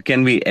 What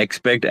can we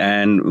expect,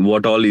 and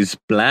what all is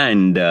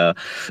planned?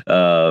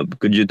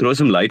 Could you throw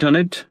some light on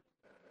it?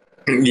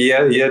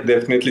 Yeah,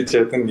 definitely,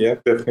 Chetan. Yeah,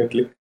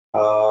 definitely.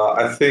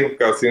 I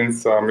think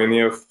since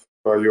many of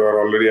you are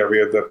already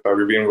aware that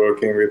we've been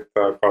working with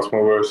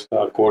Cosmoverse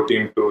core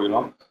team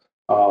to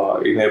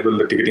enable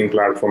the ticketing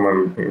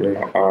platform and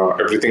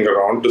everything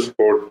around to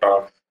support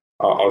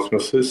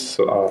Osmosis,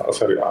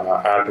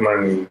 Atom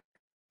and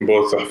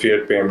both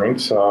fiat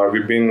payments.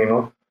 We've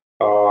been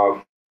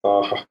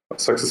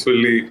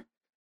successfully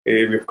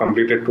we've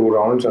completed 2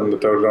 rounds and the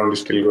third round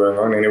is still going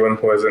on. Anyone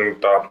who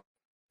hasn't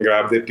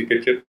grabbed their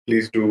ticket yet,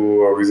 please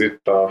do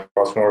visit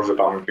Cosmos at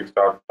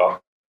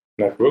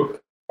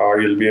OmniFlix.network.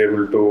 You'll be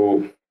able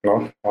to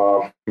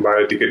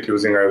buy a ticket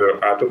using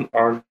either Atom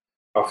or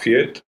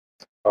Fiat.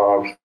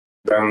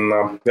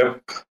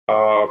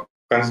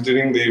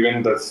 Considering the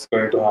event that's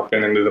going to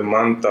happen end of the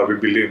month, we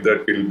believe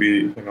that we'll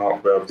be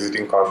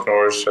visiting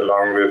Cosmos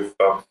along with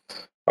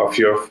a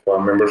few of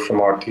members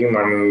from our team,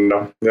 and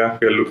we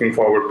are looking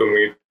forward to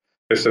meet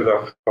rest of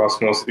the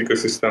Cosmos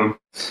ecosystem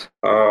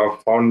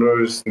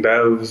founders,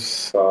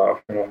 devs,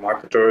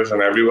 marketers,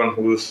 and everyone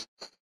who's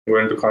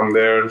going to come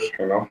there.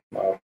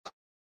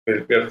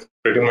 We're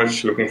pretty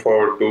much looking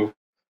forward to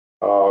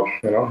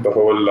the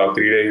whole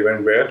 3-day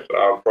event where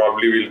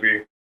probably we'll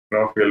be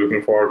we are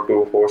looking forward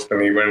to host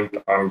an event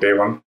on day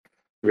one.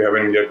 We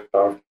haven't yet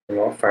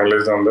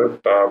finalized on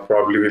that.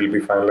 Probably we'll be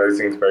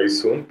finalizing very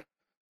soon,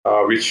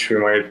 which we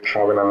might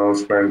have an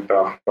announcement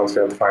once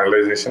we have the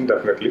finalization.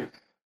 Definitely.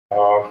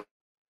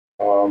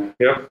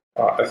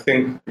 I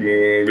think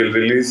we'll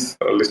release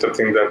a list of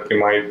things that we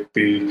might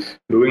be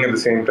doing at the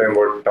same time,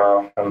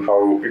 and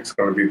how it's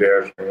going to be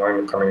there,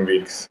 in the coming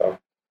weeks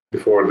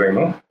before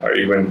the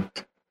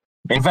event.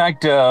 In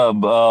fact,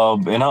 all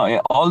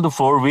the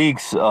 4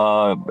 weeks,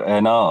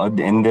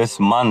 in this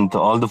month,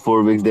 all the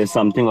 4 weeks, there's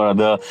something or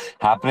other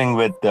happening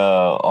with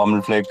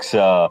OmniFlix,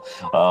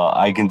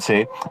 I can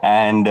say.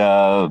 And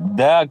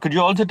could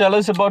you also tell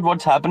us about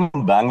what's happening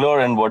in Bangalore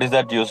and what is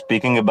that you're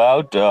speaking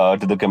about to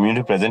the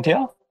community present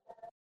here?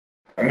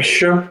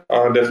 Sure,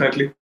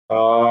 definitely.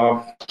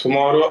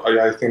 Tomorrow,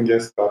 I think,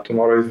 yes,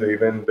 tomorrow is the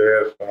event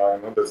there.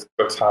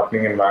 That's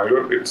happening in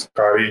Bangalore. It's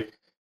Kari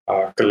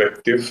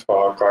collective,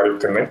 Kari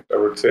Connect, I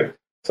would say.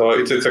 So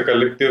it's a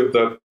collective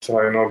that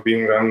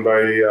being run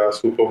by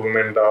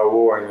Superwoman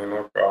DAO and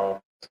a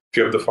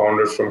few of the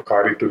founders from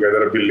Kari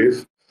together, I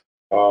believe.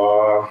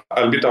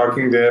 I'll be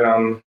talking there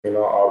on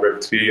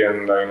Web3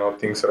 and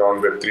things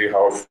around Web3,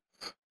 how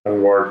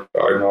and what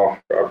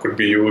could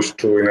be used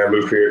to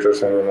enable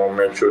creators and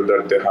make sure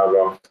that they have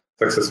a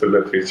successful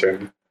Web3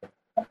 journey.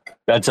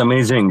 That's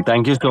amazing.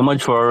 Thank you so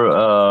much for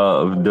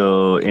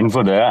the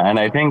info there. And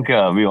I think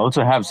we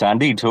also have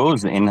Sandy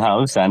Toes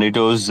in-house. Sandy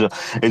Toes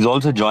is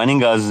also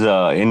joining us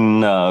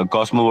in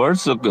Cosmoverse.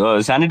 So,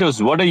 Sandy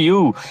Toes, what are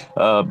you,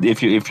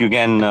 if you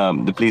can,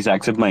 please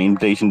accept my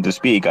invitation to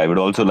speak. I would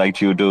also like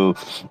you to,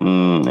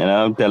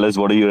 tell us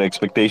what are your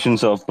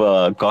expectations of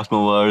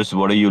Cosmoverse?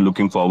 What are you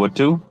looking forward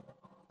to?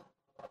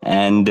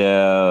 And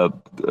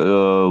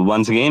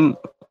once again,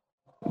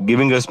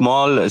 giving a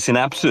small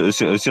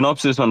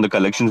synopsis on the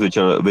collections which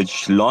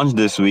launched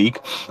this week.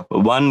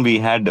 One, we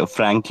had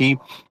Frankie,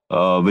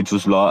 which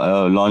was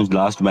launched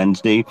last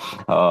Wednesday.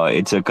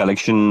 It's a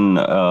collection,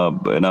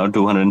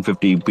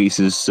 250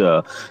 pieces,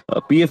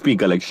 PFP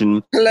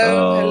collection.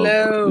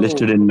 Hello.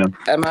 Listed in.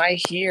 Am I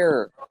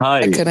here?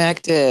 Hi.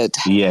 Connected.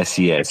 Yes.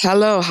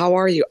 Hello. How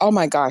are you? Oh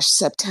my gosh,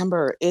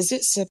 September. Is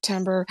it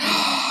September?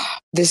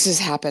 This is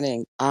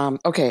happening.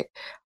 Okay,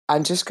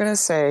 I'm just gonna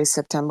say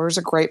September is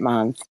a great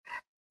month.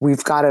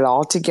 We've got it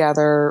all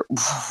together.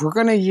 We're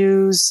gonna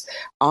use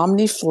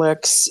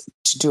OmniFlix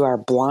to do our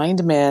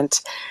blind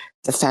mint.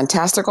 The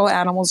fantastical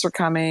animals are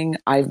coming.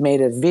 I've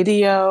made a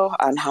video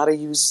on how to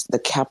use the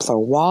Kepler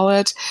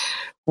wallet.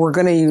 We're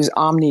going to use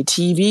Omni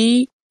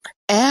TV,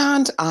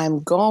 and I'm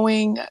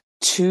going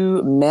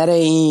to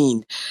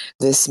Medellin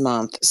this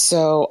month.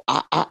 So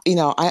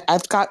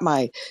I've got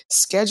my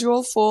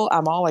schedule full.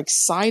 I'm all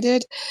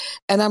excited,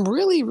 and I'm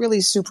really,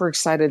 really super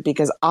excited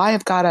because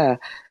I've got a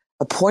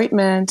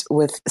appointment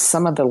with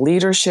some of the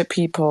leadership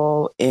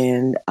people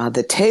in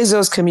the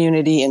Tezos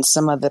community in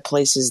some of the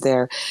places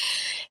there,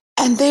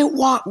 and they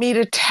want me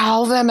to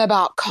tell them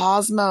about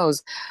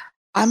Cosmos.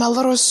 I'm a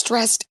little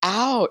stressed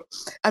out.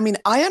 I mean,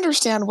 I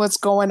understand what's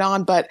going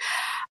on, but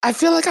I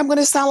feel like I'm going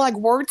to sound like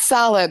word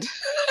salad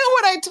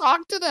when I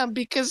talk to them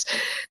because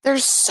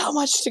there's so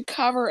much to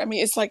cover. I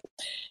mean, it's like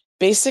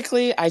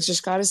basically, I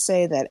just got to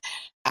say that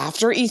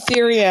after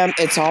Ethereum,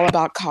 it's all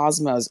about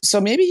Cosmos. So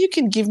maybe you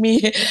can give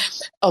me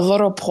a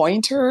little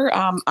pointer.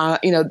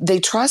 They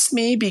trust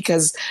me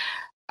because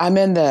I'm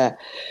in the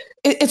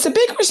it's a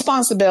big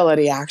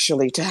responsibility,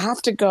 actually, to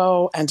have to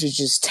go and to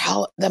just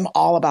tell them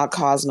all about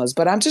Cosmos.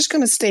 But I'm just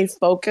going to stay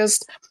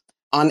focused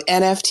on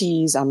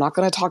NFTs. I'm not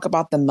going to talk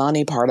about the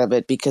money part of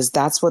it because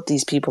that's what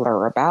these people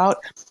are about.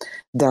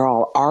 They're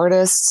all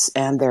artists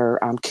and they're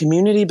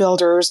community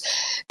builders,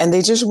 and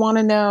they just want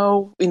to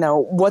know,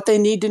 what they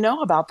need to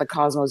know about the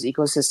Cosmos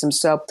ecosystem.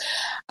 So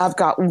I've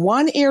got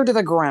one ear to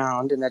the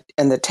ground in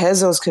the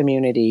Tezos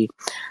community.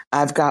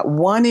 I've got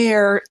one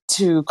ear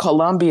to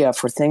Colombia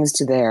for things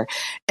to there.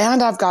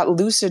 And I've got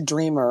Lucid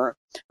Dreamer,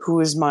 who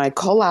is my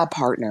collab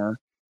partner.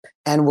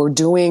 And we're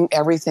doing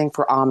everything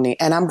for Omni.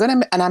 And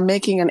I'm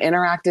making an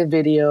interactive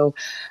video.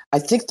 I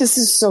think this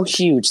is so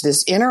huge.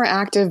 This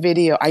interactive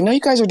video. I know you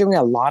guys are doing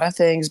a lot of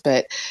things,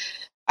 but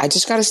I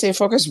just got to stay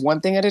focused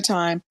one thing at a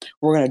time.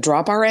 We're going to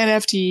drop our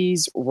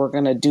NFTs. We're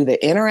going to do the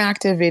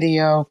interactive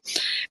video.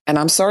 And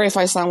I'm sorry if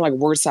I sound like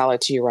word salad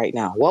to you right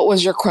now. What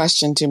was your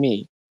question to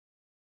me?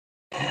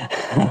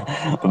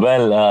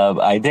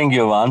 Well, I think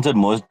you've answered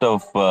most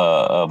of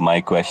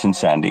my questions,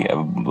 Sandy.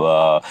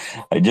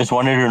 I just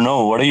wanted to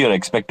know what are your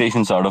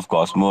expectations out of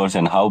Cosmos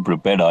and how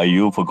prepared are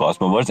you for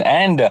Cosmoverse?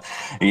 And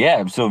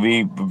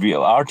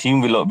so our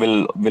team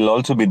will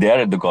also be there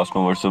at the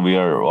Cosmoverse, so we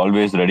are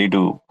always ready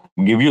to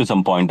give you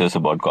some pointers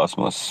about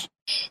Cosmos.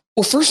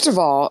 Well, first of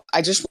all,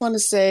 I just want to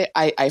say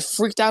I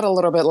freaked out a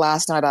little bit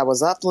last night. I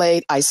was up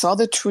late. I saw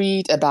the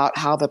tweet about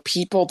how the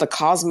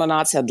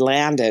cosmonauts had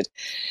landed.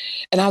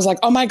 And I was like,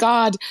 oh my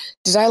God,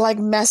 did I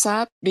mess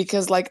up?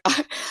 Because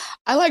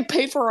I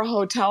paid for a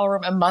hotel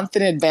room a month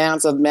in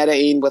advance of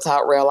Medellin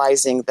without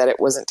realizing that it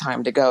wasn't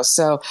time to go.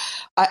 So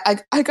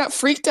I got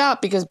freaked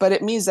out but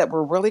it means that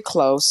we're really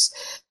close.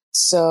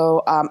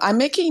 So I'm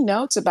making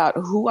notes about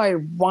who I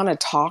want to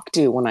talk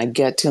to when I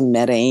get to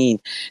Medellin,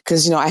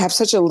 because I have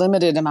such a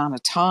limited amount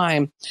of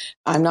time.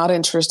 I'm not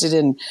interested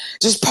in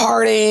just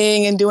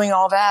partying and doing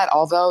all that.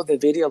 Although the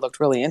video looked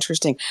really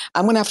interesting,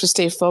 I'm going to have to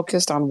stay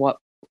focused on what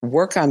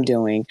work I'm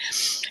doing.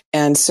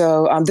 And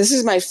so this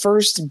is my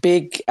first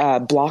big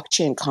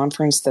blockchain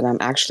conference that I'm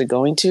actually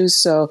going to.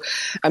 So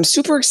I'm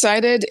super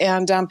excited,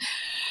 and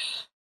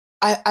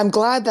I'm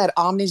glad that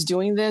Omni's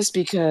doing this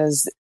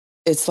because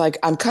it's like,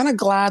 I'm kind of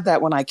glad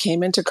that when I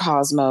came into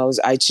Cosmos,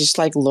 I just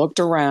looked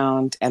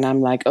around and I'm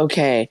like,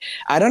 okay,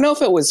 I don't know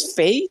if it was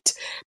fate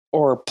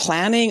or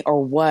planning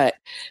or what,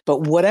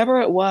 but whatever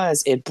it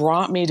was, it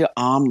brought me to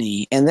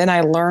Omni. And then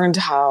I learned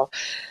how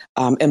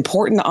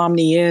important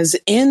Omni is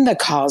in the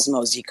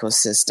Cosmos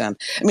ecosystem.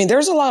 I mean,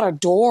 there's a lot of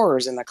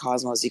doors in the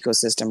Cosmos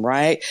ecosystem,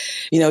 right?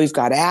 You've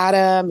got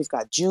Atom, you've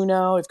got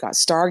Juno, you've got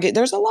Stargate.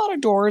 There's a lot of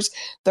doors.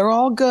 They're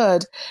all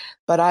good.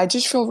 But I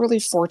just feel really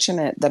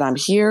fortunate that I'm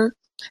here.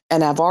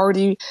 And I've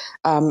already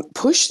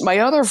pushed my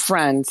other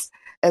friends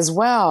as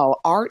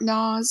well. Art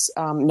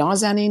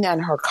Nazanin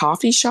and her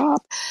coffee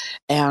shop,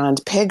 and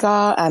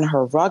Pega and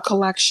her rug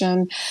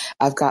collection.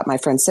 I've got my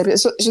friend Sebi.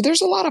 So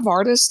there's a lot of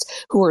artists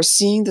who are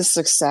seeing the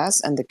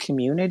success and the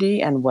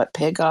community and what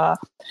Pega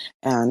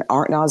and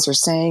Art Naz are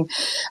saying.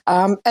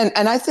 And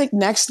I think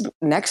next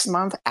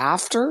month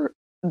after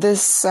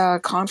this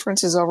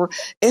conference is over,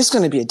 it's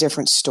going to be a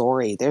different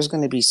story. There's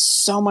going to be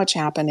so much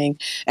happening.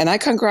 And I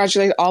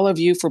congratulate all of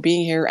you for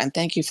being here. And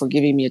thank you for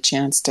giving me a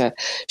chance to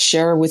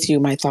share with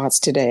you my thoughts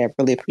today. I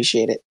really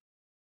appreciate it.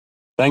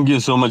 Thank you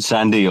so much,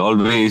 Sandy.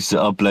 Always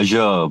a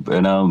pleasure,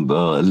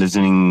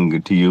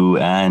 listening to you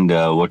and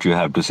what you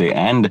have to say.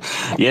 And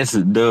yes,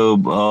 the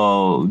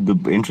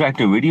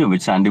interactive video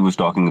which Sandy was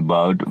talking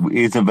about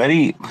is a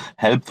very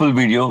helpful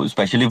video,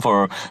 especially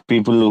for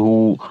people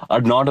who are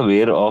not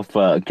aware of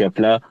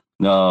Kepler.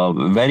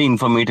 Very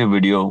informative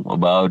video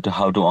about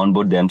how to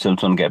onboard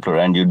themselves on Kepler,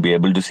 and you'd be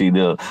able to see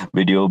the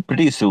video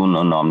pretty soon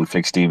on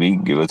OmniFlix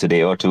TV. Give us a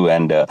day or two,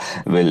 and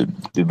the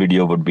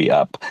video would be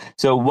up.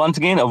 So once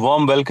again, a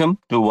warm welcome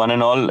to one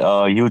and all.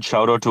 A huge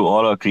shout out to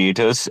all our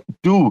creators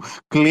to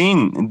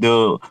claim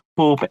the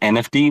Pope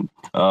NFT,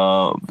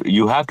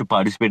 you have to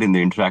participate in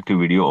the interactive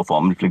video of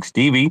OmniFlix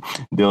TV.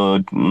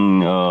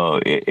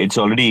 It's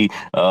already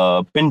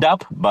pinned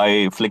up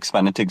by Flix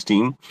Fanatics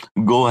team.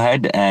 Go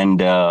ahead and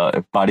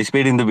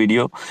participate in the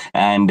video.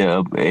 And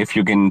if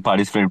you can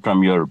participate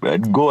from your,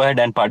 go ahead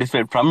and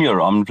participate from your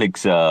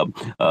OmniFlix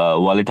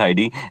wallet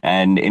ID.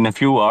 And in a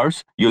few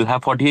hours, you'll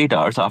have 48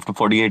 hours. After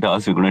 48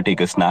 hours, you're going to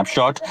take a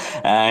snapshot,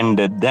 and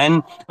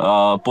then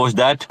post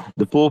that,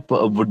 the Pope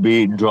would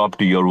be dropped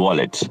to your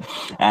wallet.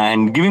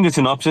 And giving the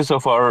synopsis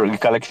of our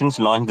collections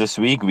launched this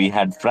week, we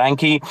had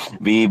Frankie.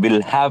 We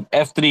will have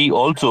F3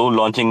 also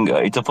launching.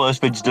 It's a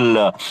first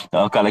digital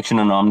collection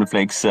on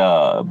OmniFlix.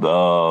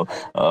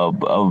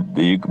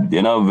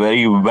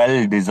 Very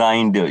well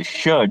designed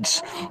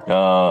shirts.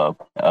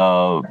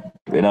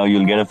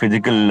 You'll get a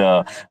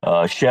physical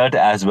shirt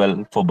as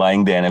well for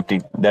buying the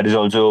NFT. That is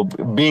also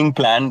being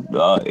planned.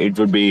 It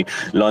would be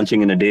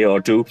launching in a day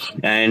or two.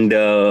 And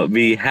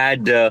we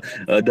had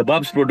the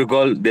Bubs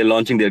Protocol. They're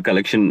launching their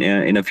collection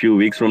in a few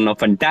weeks from now.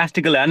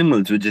 Fantastical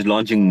Animals, which is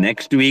launching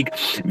next week.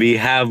 We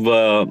have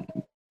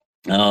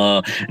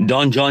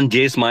Don John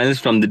J. Smiles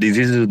from the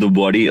Diseases of the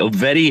Body, a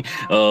very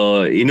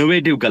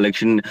innovative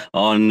collection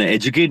on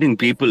educating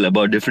people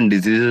about different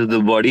diseases of the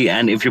body.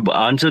 And if you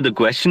answer the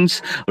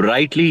questions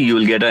rightly, you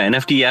will get an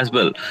NFT as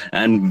well,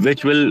 and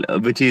which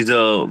is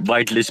a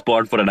whitelist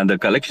spot for another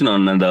collection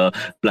on another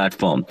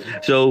platform.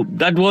 So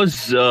that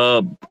was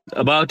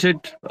about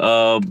it.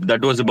 That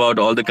was about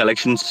all the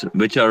collections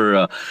which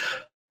are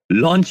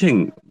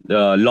launching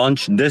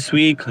this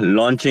week,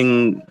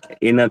 launching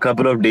in a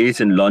couple of days,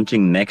 and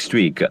launching next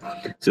week.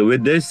 So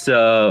with this,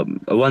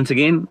 once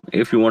again,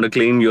 if you want to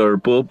claim your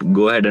Pope,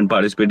 go ahead and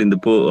participate in the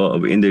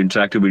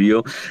interactive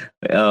video.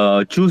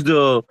 Choose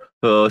the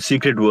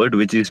secret word,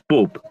 which is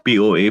Pope,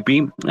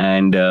 P-O-A-P,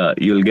 and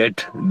you'll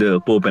get the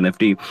Pope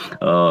NFT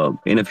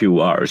in a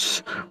few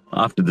hours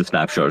after the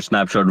snapshot.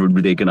 Snapshot would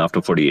be taken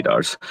after 48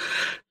 hours.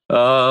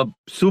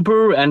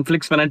 Super and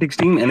Flix Fanatics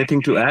team,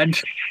 anything to add?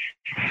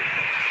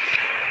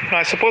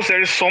 I suppose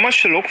there is so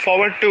much to look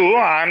forward to.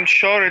 I'm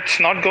sure it's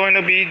not going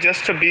to be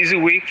just a busy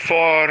week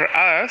for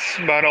us,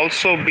 but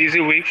also a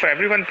busy week for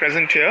everyone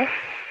present here.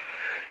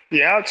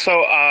 Yeah,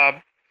 so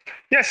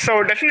yes,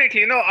 so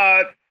definitely,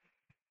 I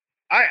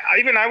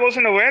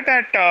wasn't aware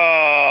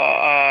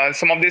that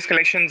some of these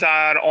collections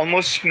are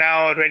almost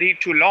now ready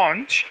to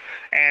launch,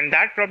 and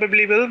that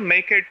probably will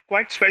make it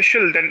quite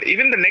special. Then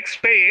even the next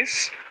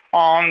phase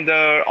on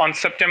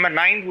September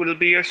 9th will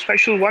be a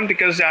special one,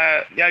 because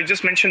I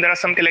just mentioned there are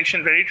some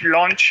collections ready to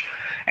launch,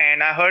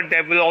 and I heard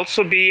there will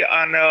also be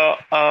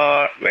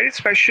a very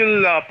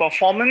special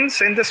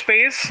performance in the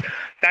space.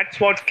 That's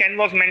what Ken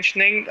was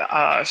mentioning.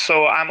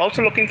 So I'm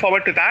also looking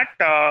forward to that.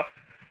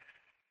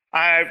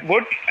 I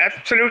would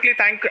absolutely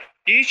thank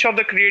each of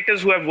the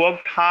creators who have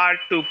worked hard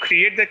to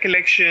create the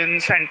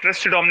collections and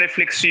trusted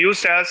OmniFlix to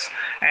use us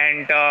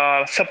and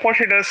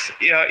supported us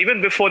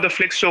even before the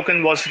Flix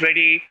token was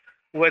ready,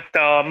 with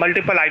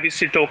multiple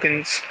IBC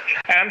tokens.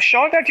 And I'm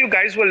sure that you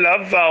guys will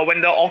love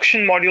when the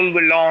auction module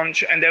will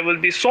launch, and there will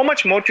be so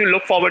much more to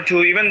look forward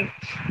to. Even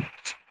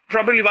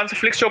probably once the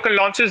Flix token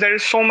launches, there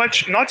is so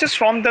much, not just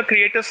from the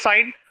creator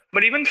side,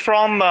 but even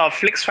from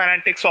Flix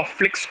Fanatics or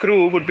Flix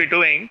crew would be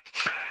doing.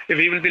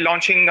 We will be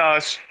launching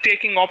a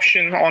staking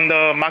option on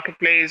the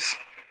marketplace.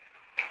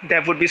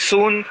 There would be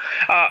soon,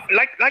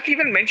 like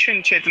even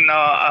mentioned, Chetan,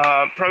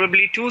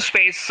 probably 2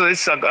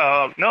 spaces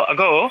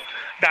ago,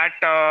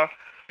 that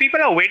people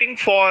are waiting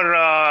for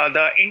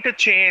the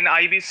interchain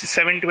IBC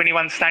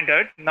 721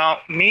 standard.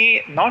 Now,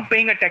 me not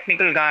being a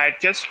technical guy,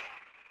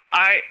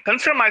 I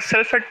consider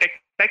myself a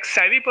tech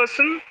savvy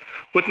person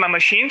with my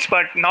machines,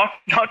 but not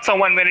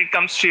someone when it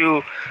comes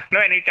to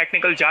any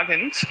technical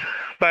jargons.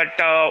 But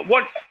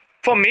what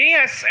for me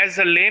as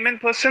a layman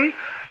person,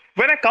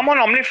 when I come on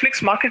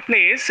OmniFlix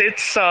Marketplace,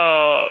 it's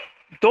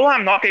though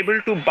I'm not able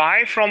to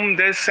buy from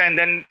this and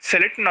then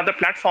sell it to another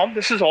platform,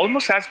 this is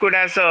almost as good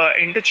as a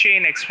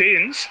interchain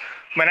experience.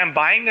 When I'm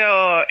buying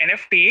a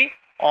NFT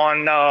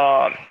on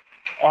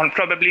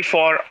probably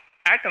for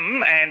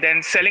Atom and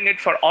then selling it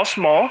for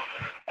Osmo,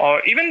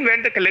 or even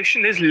when the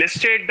collection is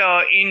listed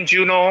in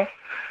Juno,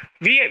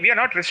 we are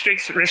not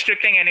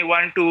restricting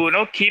anyone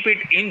to keep it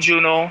in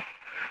Juno.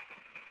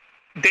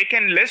 They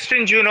can list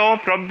in Juno.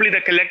 Probably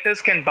the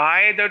collectors can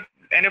buy the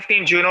NFT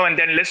in Juno and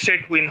then list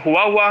it in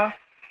Huawei.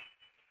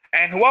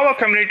 And Huawei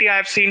community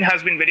I've seen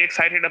has been very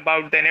excited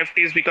about the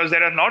NFTs, because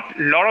there are not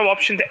a lot of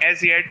options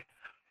as yet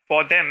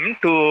for them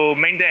to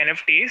mint the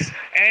NFTs.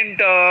 And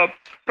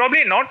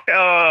probably not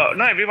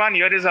everyone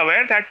here is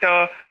aware that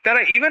there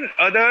are even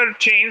other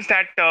chains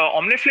that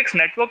OmniFlix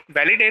network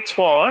validates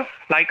for,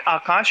 like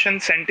Akash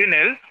and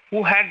Sentinel,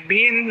 who had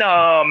been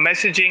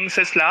messaging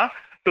Sisla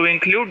to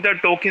include the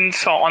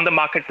tokens on the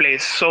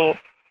marketplace. So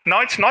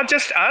now it's not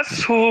just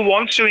us who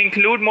wants to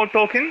include more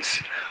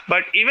tokens,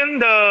 but even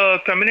the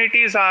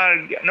communities are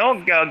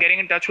getting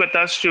in touch with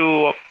us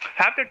to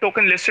have the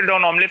token listed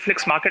on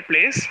OmniFlix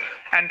Marketplace,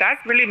 and that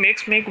really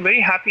makes me very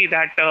happy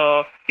that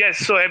yes,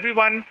 so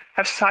everyone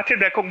have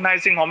started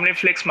recognizing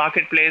OmniFlix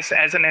Marketplace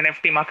as an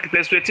NFT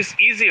marketplace, which is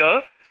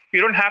easier. You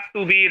don't have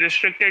to be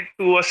restricted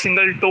to a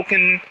single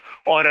token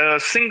or a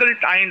single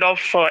kind of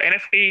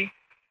NFT.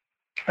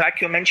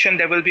 Like you mentioned,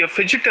 there will be a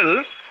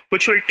phygital,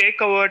 which will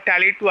take our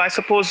tally to, I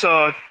suppose,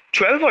 12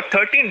 or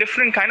 13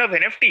 different kind of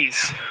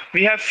NFTs.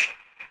 We have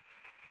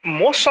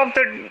most of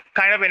the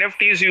kind of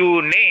NFTs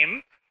you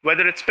name,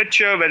 whether it's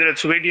picture, whether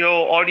it's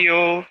video,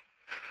 audio,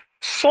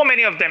 so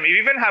many of them. We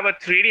even have a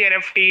 3D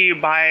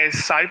NFT by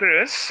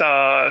Cyprus.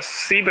 How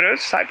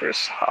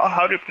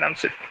do you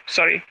pronounce it?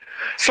 Sorry.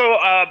 So,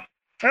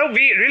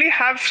 we really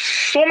have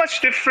so much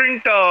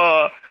different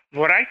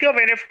variety of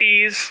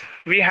NFTs.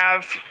 We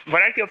have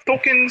variety of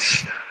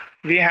tokens.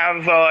 We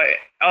have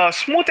a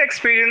smooth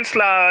experience,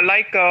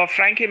 like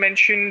Frankie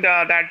mentioned,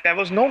 that there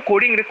was no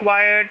coding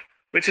required,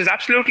 which is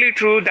absolutely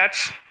true.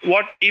 That's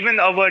what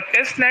even our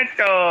testnet,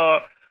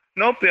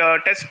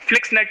 test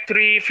FlixNet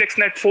 3,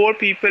 FlixNet 4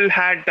 people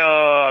had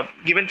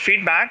given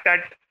feedback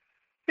that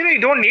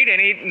you don't need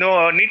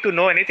need to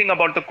know anything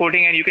about the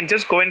coding, and you can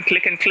just go and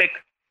click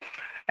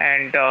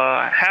and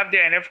have the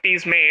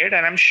NFTs made.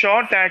 And I'm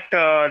sure that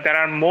there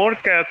are more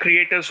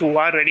creators who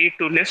are ready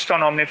to list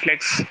on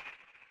OmniFlix.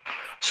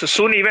 So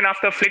soon, even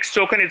after Flix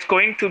token, it's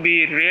going to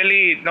be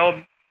really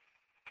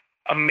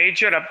a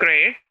major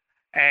upgrade,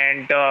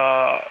 and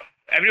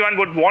everyone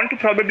would want to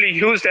probably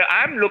use that.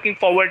 I'm looking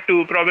forward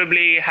to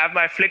probably have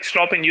my Flix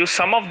drop and use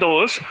some of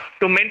those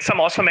to mint some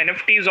awesome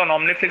NFTs on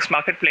OmniFlix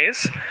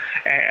Marketplace.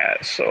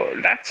 So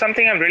that's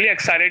something I'm really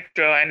excited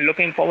and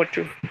looking forward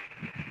to.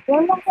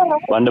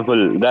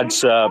 Wonderful.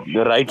 That's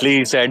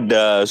rightly said,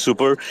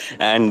 Super.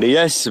 And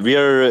yes, we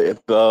are,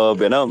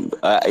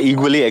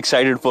 equally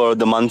excited for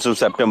the months of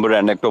September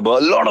and October. A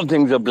lot of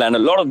things are planned. A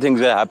lot of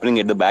things are happening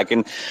at the back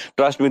end.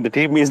 Trust me, the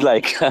team is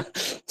like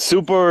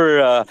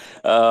super.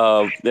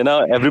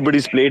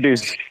 Everybody's plate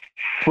is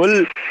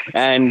full.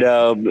 And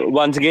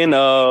once again,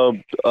 a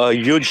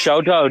huge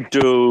shout out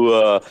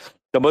to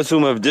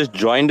Tabassum have just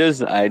joined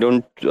us. I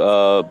don't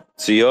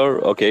see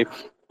her. Okay.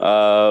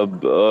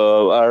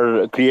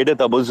 Our creator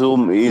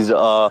Tabassum is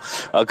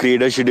a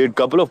creator. She did a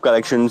couple of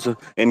collections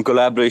in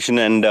collaboration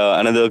and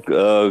another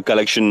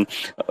collection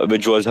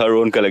which was her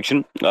own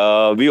collection.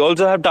 We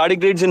also have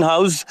Tardigrades in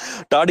house.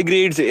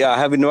 Tardigrades, I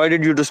have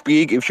invited you to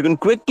speak. If you can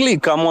quickly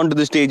come onto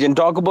the stage and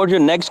talk about your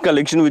next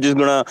collection which is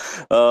gonna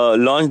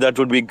launch, that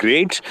would be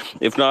great.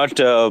 If not,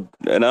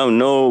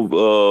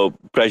 no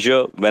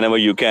pressure. Whenever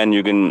you can,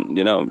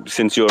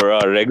 since you're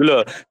a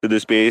regular to the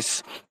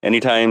space,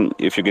 anytime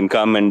if you can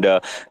come and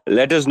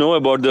let us know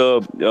about the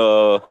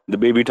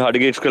baby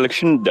tardigrades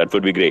collection, that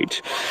would be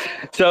great.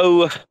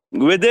 So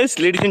with this,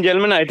 ladies and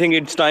gentlemen, I think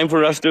it's time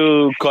for us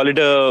to call it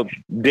a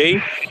day.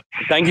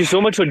 Thank you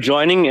so much for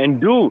joining, and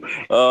do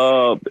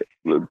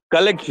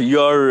collect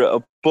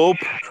your Pope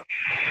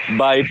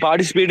by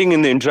participating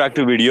in the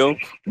interactive video.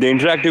 The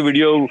interactive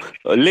video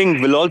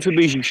link will also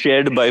be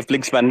shared by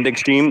Flix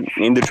Fanatics team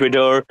in the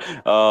Twitter,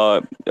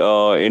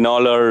 in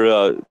all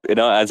our,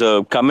 as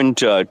a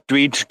comment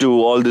tweet to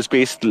all the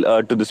space,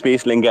 to the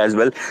space link as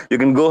well. You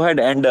can go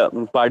ahead and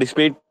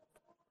participate.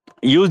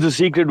 Use the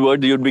secret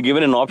word. You'd be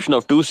given an option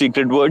of 2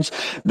 secret words.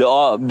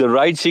 The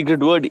right secret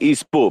word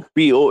is POAP,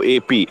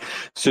 P-O-A-P.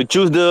 So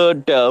choose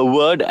the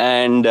word,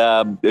 and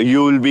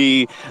you will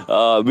be.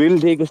 We'll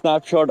take a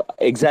snapshot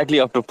exactly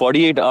after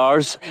 48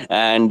 hours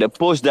and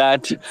post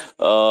that.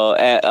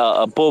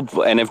 A POAP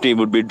NFT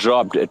would be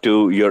dropped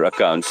to your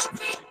accounts.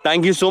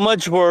 Thank you so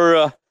much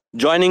for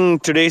joining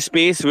today's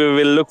space. We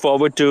will look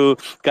forward to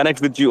connect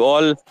with you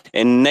all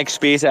in next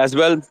space as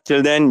well.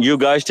 Till then, you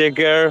guys take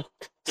care.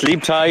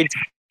 Sleep tight.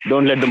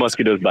 Don't let the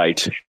mosquitoes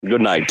bite. Good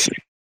night.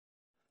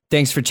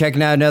 Thanks for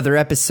checking out another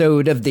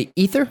episode of The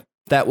Ether.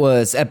 That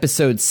was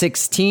episode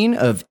 16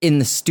 of In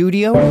the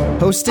Studio,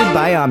 hosted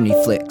by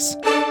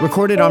OmniFlix.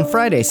 Recorded on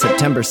Friday,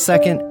 September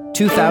 2nd,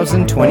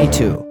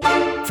 2022.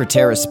 For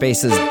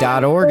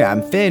TerraSpaces.org,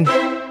 I'm Finn.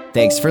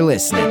 Thanks for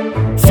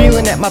listening.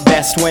 Feeling at my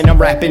best when I'm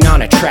rapping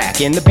on a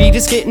track, and the beat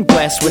is getting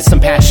blessed with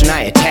some passion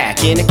I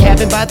attack. In a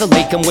cabin by the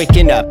lake, I'm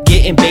waking up,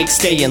 getting baked,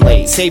 staying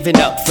late, saving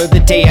up for the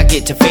day I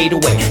get to fade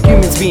away.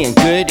 Humans being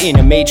good in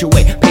a major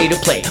way, pay to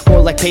play, more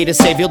like pay to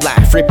save your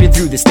life. Ripping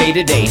through this day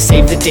to day,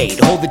 save the date,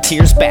 hold the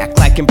tears back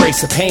like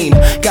embrace the pain.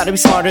 Gotta be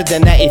smarter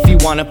than that if you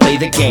wanna play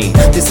the game.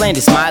 This land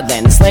is my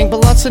land, and slang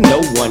belongs to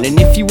no one. And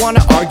if you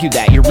wanna argue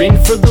that, you're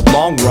in for the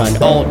long run.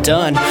 All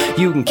done,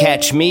 you can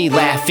catch me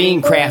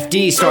laughing,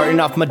 crafty, starting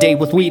off my day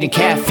with weed and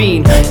caffeine.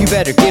 You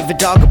better give a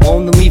dog a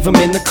bone than leave him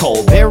in the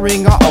cold.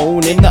 Burying our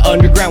own in the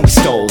underground we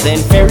stole, then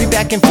ferry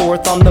back and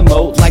forth on the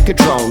moat like a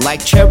drone. Like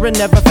Chera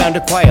never found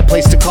a quiet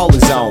place to call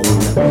his own.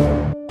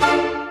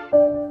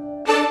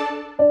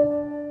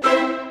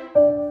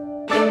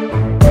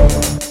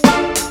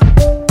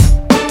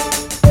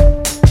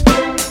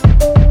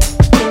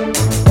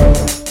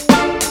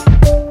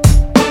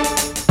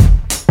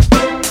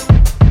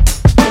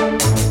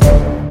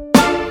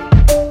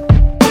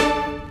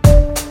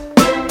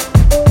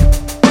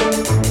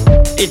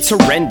 It's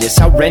horrendous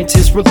how rent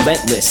is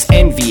relentless,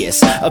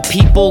 envious of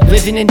people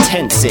living in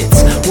tents.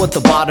 It's what the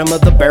bottom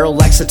of the barrel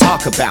likes to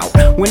talk about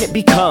when it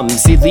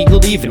becomes illegal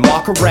to even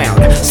walk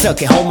around.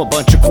 Stuck at home, a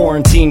bunch of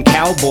quarantine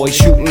cowboys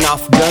shooting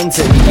off guns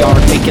in the yard,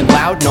 making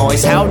loud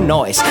noise. How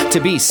nice to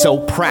be so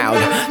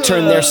proud.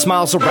 Turn their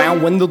smiles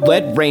around when the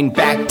lead rain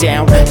back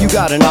down. You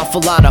got an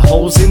awful lot of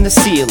holes in the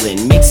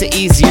ceiling, makes it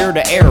easier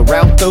to air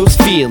out those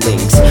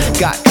feelings.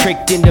 Got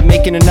tricked into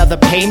making another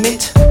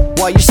payment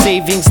while your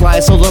savings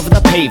lies all over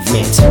the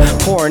pavement.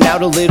 Pouring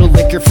out a little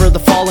liquor for the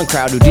fallen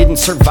crowd who didn't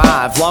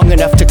survive long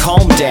enough to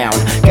calm down.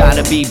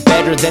 Gotta be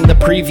better than the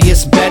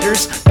previous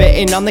betters,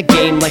 betting on the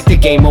game like the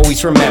game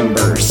always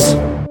remembers.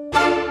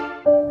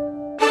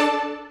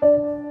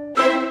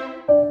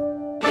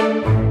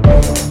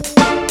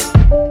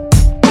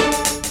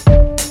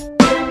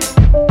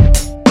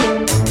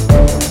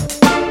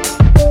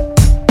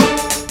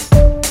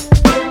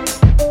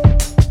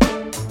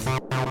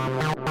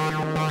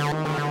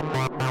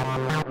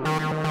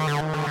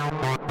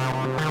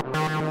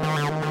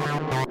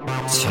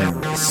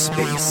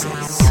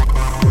 TerraSpaces.